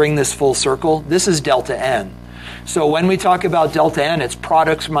 Max, to bring this full circle, this is delta N. So when we talk about delta N, it's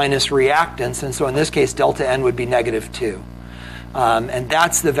products minus reactants. And so in this case, delta N would be -2. And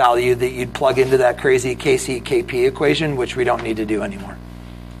that's the value that you'd plug into that crazy KC-KP equation, which we don't need to do anymore.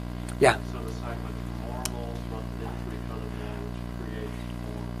 Yeah? So the side with more moles runs into each other more, which creates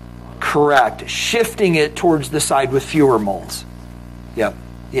more. Correct. Shifting it towards the side with fewer moles. Yep.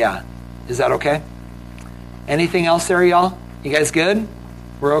 Yeah. Is that okay? Anything else there, y'all? You guys good?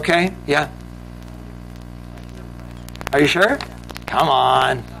 We're okay? Yeah? Are you sure? Come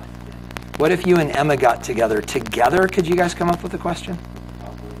on. What if you and Emma got together? Together, could you guys come up with a question?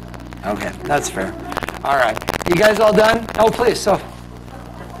 Okay, that's fair. All right. You guys all done? Oh, please. So.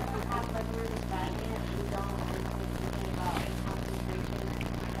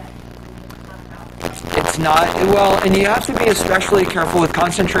 It's not, well, and you have to be especially careful with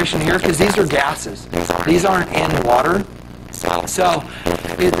concentration here because these are gases. These aren't in water. So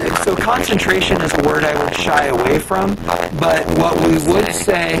concentration is a word I would shy away from, but what we would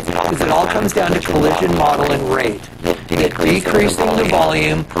say is it all comes down to collision model and rate. That decreasing the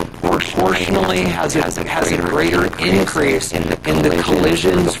volume proportionally has a greater increase in the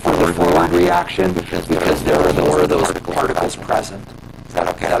collisions for the forward reaction because there are more of those particles present. Is that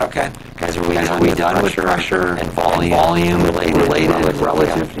okay? Guys, are we done with pressure and volume related and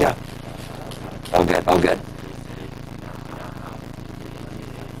relative? Yeah. Oh, good.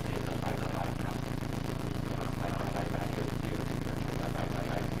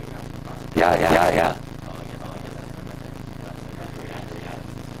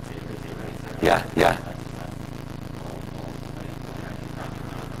 Yeah. Yeah.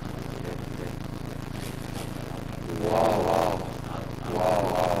 Whoa.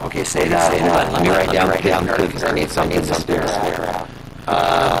 Okay, say that. Hold on. Let me write down because I need something to stare at.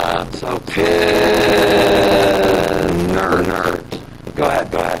 So nerd. Go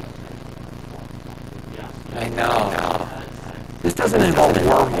ahead. I know. This doesn't involve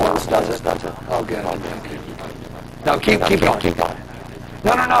wormholes, does it? Oh, good. No, keep going.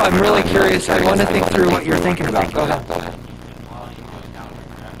 No, I'm really curious. I want to think through what you're thinking about. Go ahead.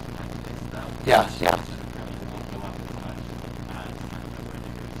 Yes.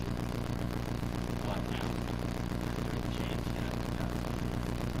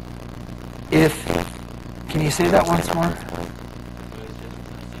 Can you say that once more?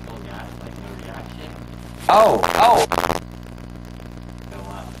 Oh.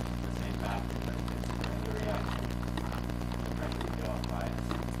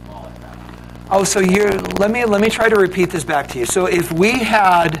 Oh, so let me try to repeat this back to you. So if we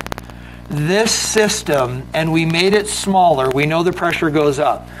had this system and we made it smaller, we know the pressure goes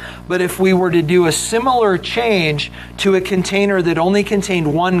up. But if we were to do a similar change to a container that only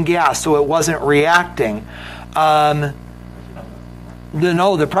contained one gas, so it wasn't reacting, the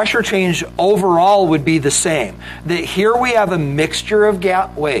pressure change overall would be the same. That here we have a mixture of gas.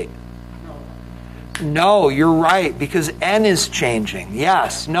 Wait. No, you're right, because N is changing.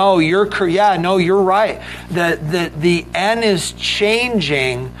 Yes. No, you're right. The N is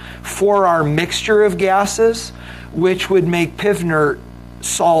changing for our mixture of gases, which would make Pivner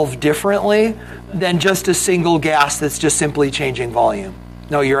solve differently than just a single gas that's just simply changing volume.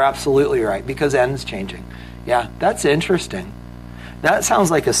 No, you're absolutely right, because N's changing. Yeah, that's interesting. That sounds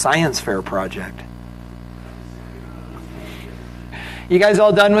like a science fair project. You guys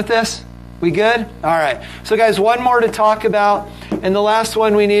all done with this? We good? All right. So guys, one more to talk about. And the last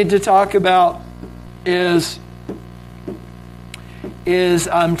one we need to talk about is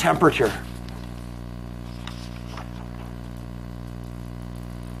temperature.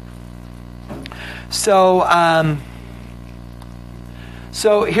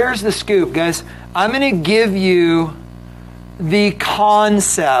 So here's the scoop, guys. I'm going to give you the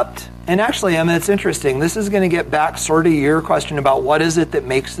concept. And actually, it's interesting. This is going to get back sort of your question about what is it that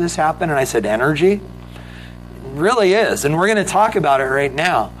makes this happen. And I said energy. It really is. And we're going to talk about it right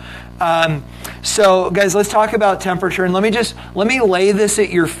now. So guys, let's talk about temperature. And let me lay this at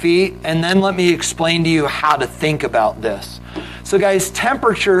your feet, and then let me explain to you how to think about this. So guys,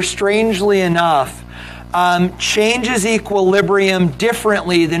 temperature, strangely enough, changes equilibrium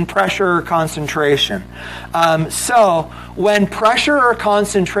differently than pressure or concentration. So when pressure or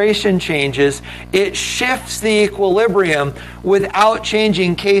concentration changes, it shifts the equilibrium without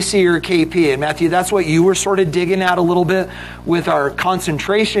changing Kc or Kp. And Matthew, that's what you were sort of digging at a little bit with our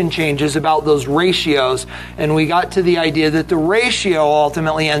concentration changes about those ratios. And we got to the idea that the ratio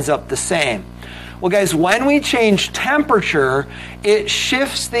ultimately ends up the same. Well, guys, when we change temperature, it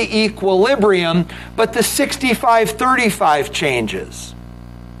shifts the equilibrium, but the 65-35 changes.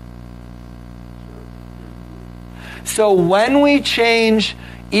 So when we change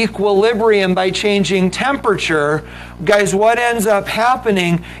equilibrium by changing temperature, guys, what ends up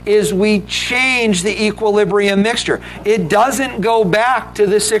happening is we change the equilibrium mixture. It doesn't go back to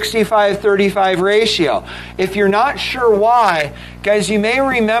the 65-35 ratio. If you're not sure why, guys, you may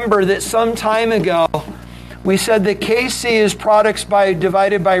remember that some time ago we said that Kc is products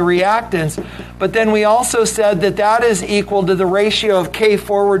divided by reactants, but then we also said that that is equal to the ratio of K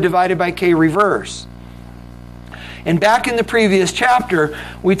forward divided by K reverse. And back in the previous chapter,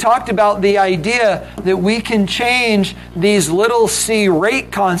 we talked about the idea that we can change these little c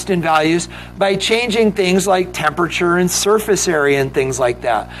rate constant values by changing things like temperature and surface area and things like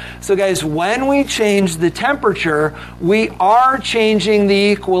that. So guys, when we change the temperature, we are changing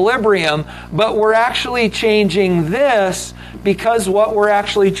the equilibrium, but we're actually changing this because what we're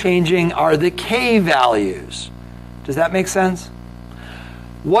actually changing are the K values. Does that make sense?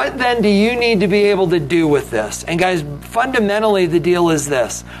 What then do you need to be able to do with this? And guys, fundamentally the deal is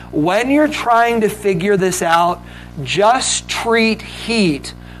this. When you're trying to figure this out, just treat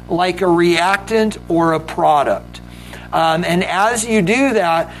heat like a reactant or a product. And as you do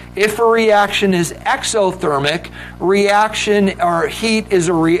that, if a reaction is exothermic, reaction or heat is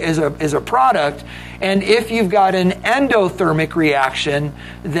a product. And if you've got an endothermic reaction,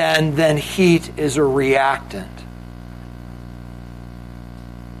 then heat is a reactant.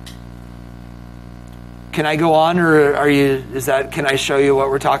 Can I go on, or can I show you what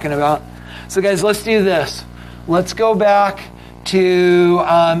we're talking about? So guys, let's do this. Let's go back to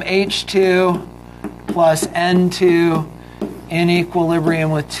H2 plus N2 in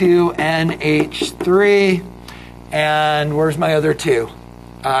equilibrium with 2NH3. And where's my other 2?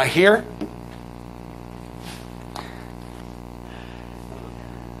 Here.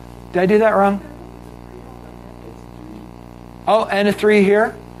 Did I do that wrong? Oh, and a 3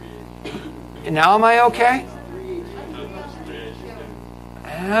 here. Now am I okay?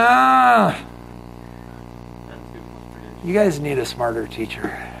 You guys need a smarter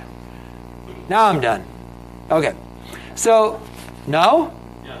teacher. Now I'm done. Okay. So, no?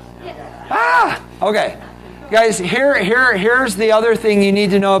 Okay. Guys, here's the other thing you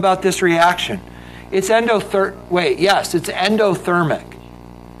need to know about this reaction. It's endothermic.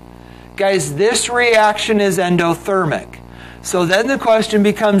 Guys, this reaction is endothermic. So then the question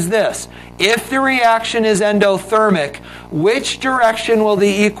becomes this. If the reaction is endothermic, which direction will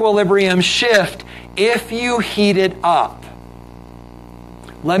the equilibrium shift if you heat it up?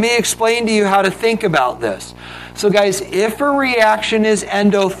 Let me explain to you how to think about this. So guys, if a reaction is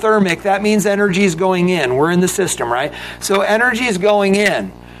endothermic, that means energy is going in. We're in the system, right? So energy is going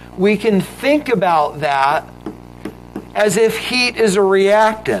in. We can think about that as if heat is a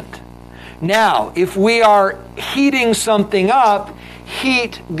reactant. Now, if we are heating something up,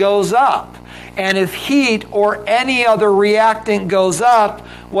 heat goes up. And if heat or any other reactant goes up,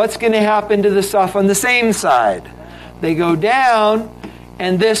 what's going to happen to the stuff on the same side? They go down,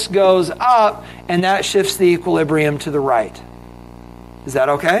 and this goes up, and that shifts the equilibrium to the right. Is that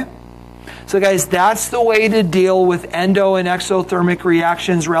okay? So guys, that's the way to deal with endo and exothermic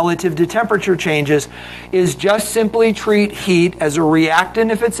reactions relative to temperature changes, is just simply treat heat as a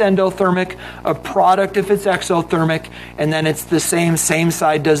reactant if it's endothermic, a product if it's exothermic, and then it's the same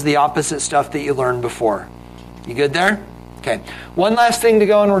side does the opposite stuff that you learned before. You good there? Okay. One last thing to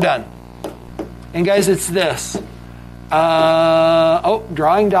go and we're done. And guys, it's this.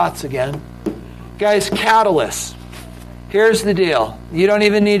 Drawing dots again. Guys, catalysts. Here's the deal. You don't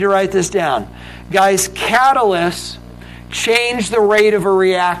even need to write this down. Guys, catalysts change the rate of a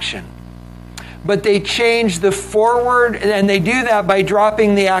reaction. But they change the forward, and they do that by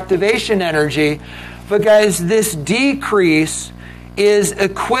dropping the activation energy. But guys, this decrease is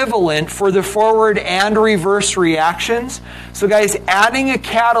equivalent for the forward and reverse reactions. So guys, adding a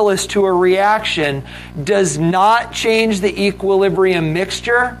catalyst to a reaction does not change the equilibrium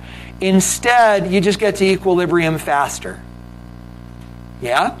mixture. Instead, you just get to equilibrium faster.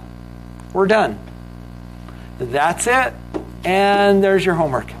 Yeah? We're done. That's it. And there's your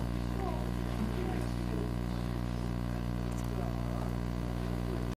homework.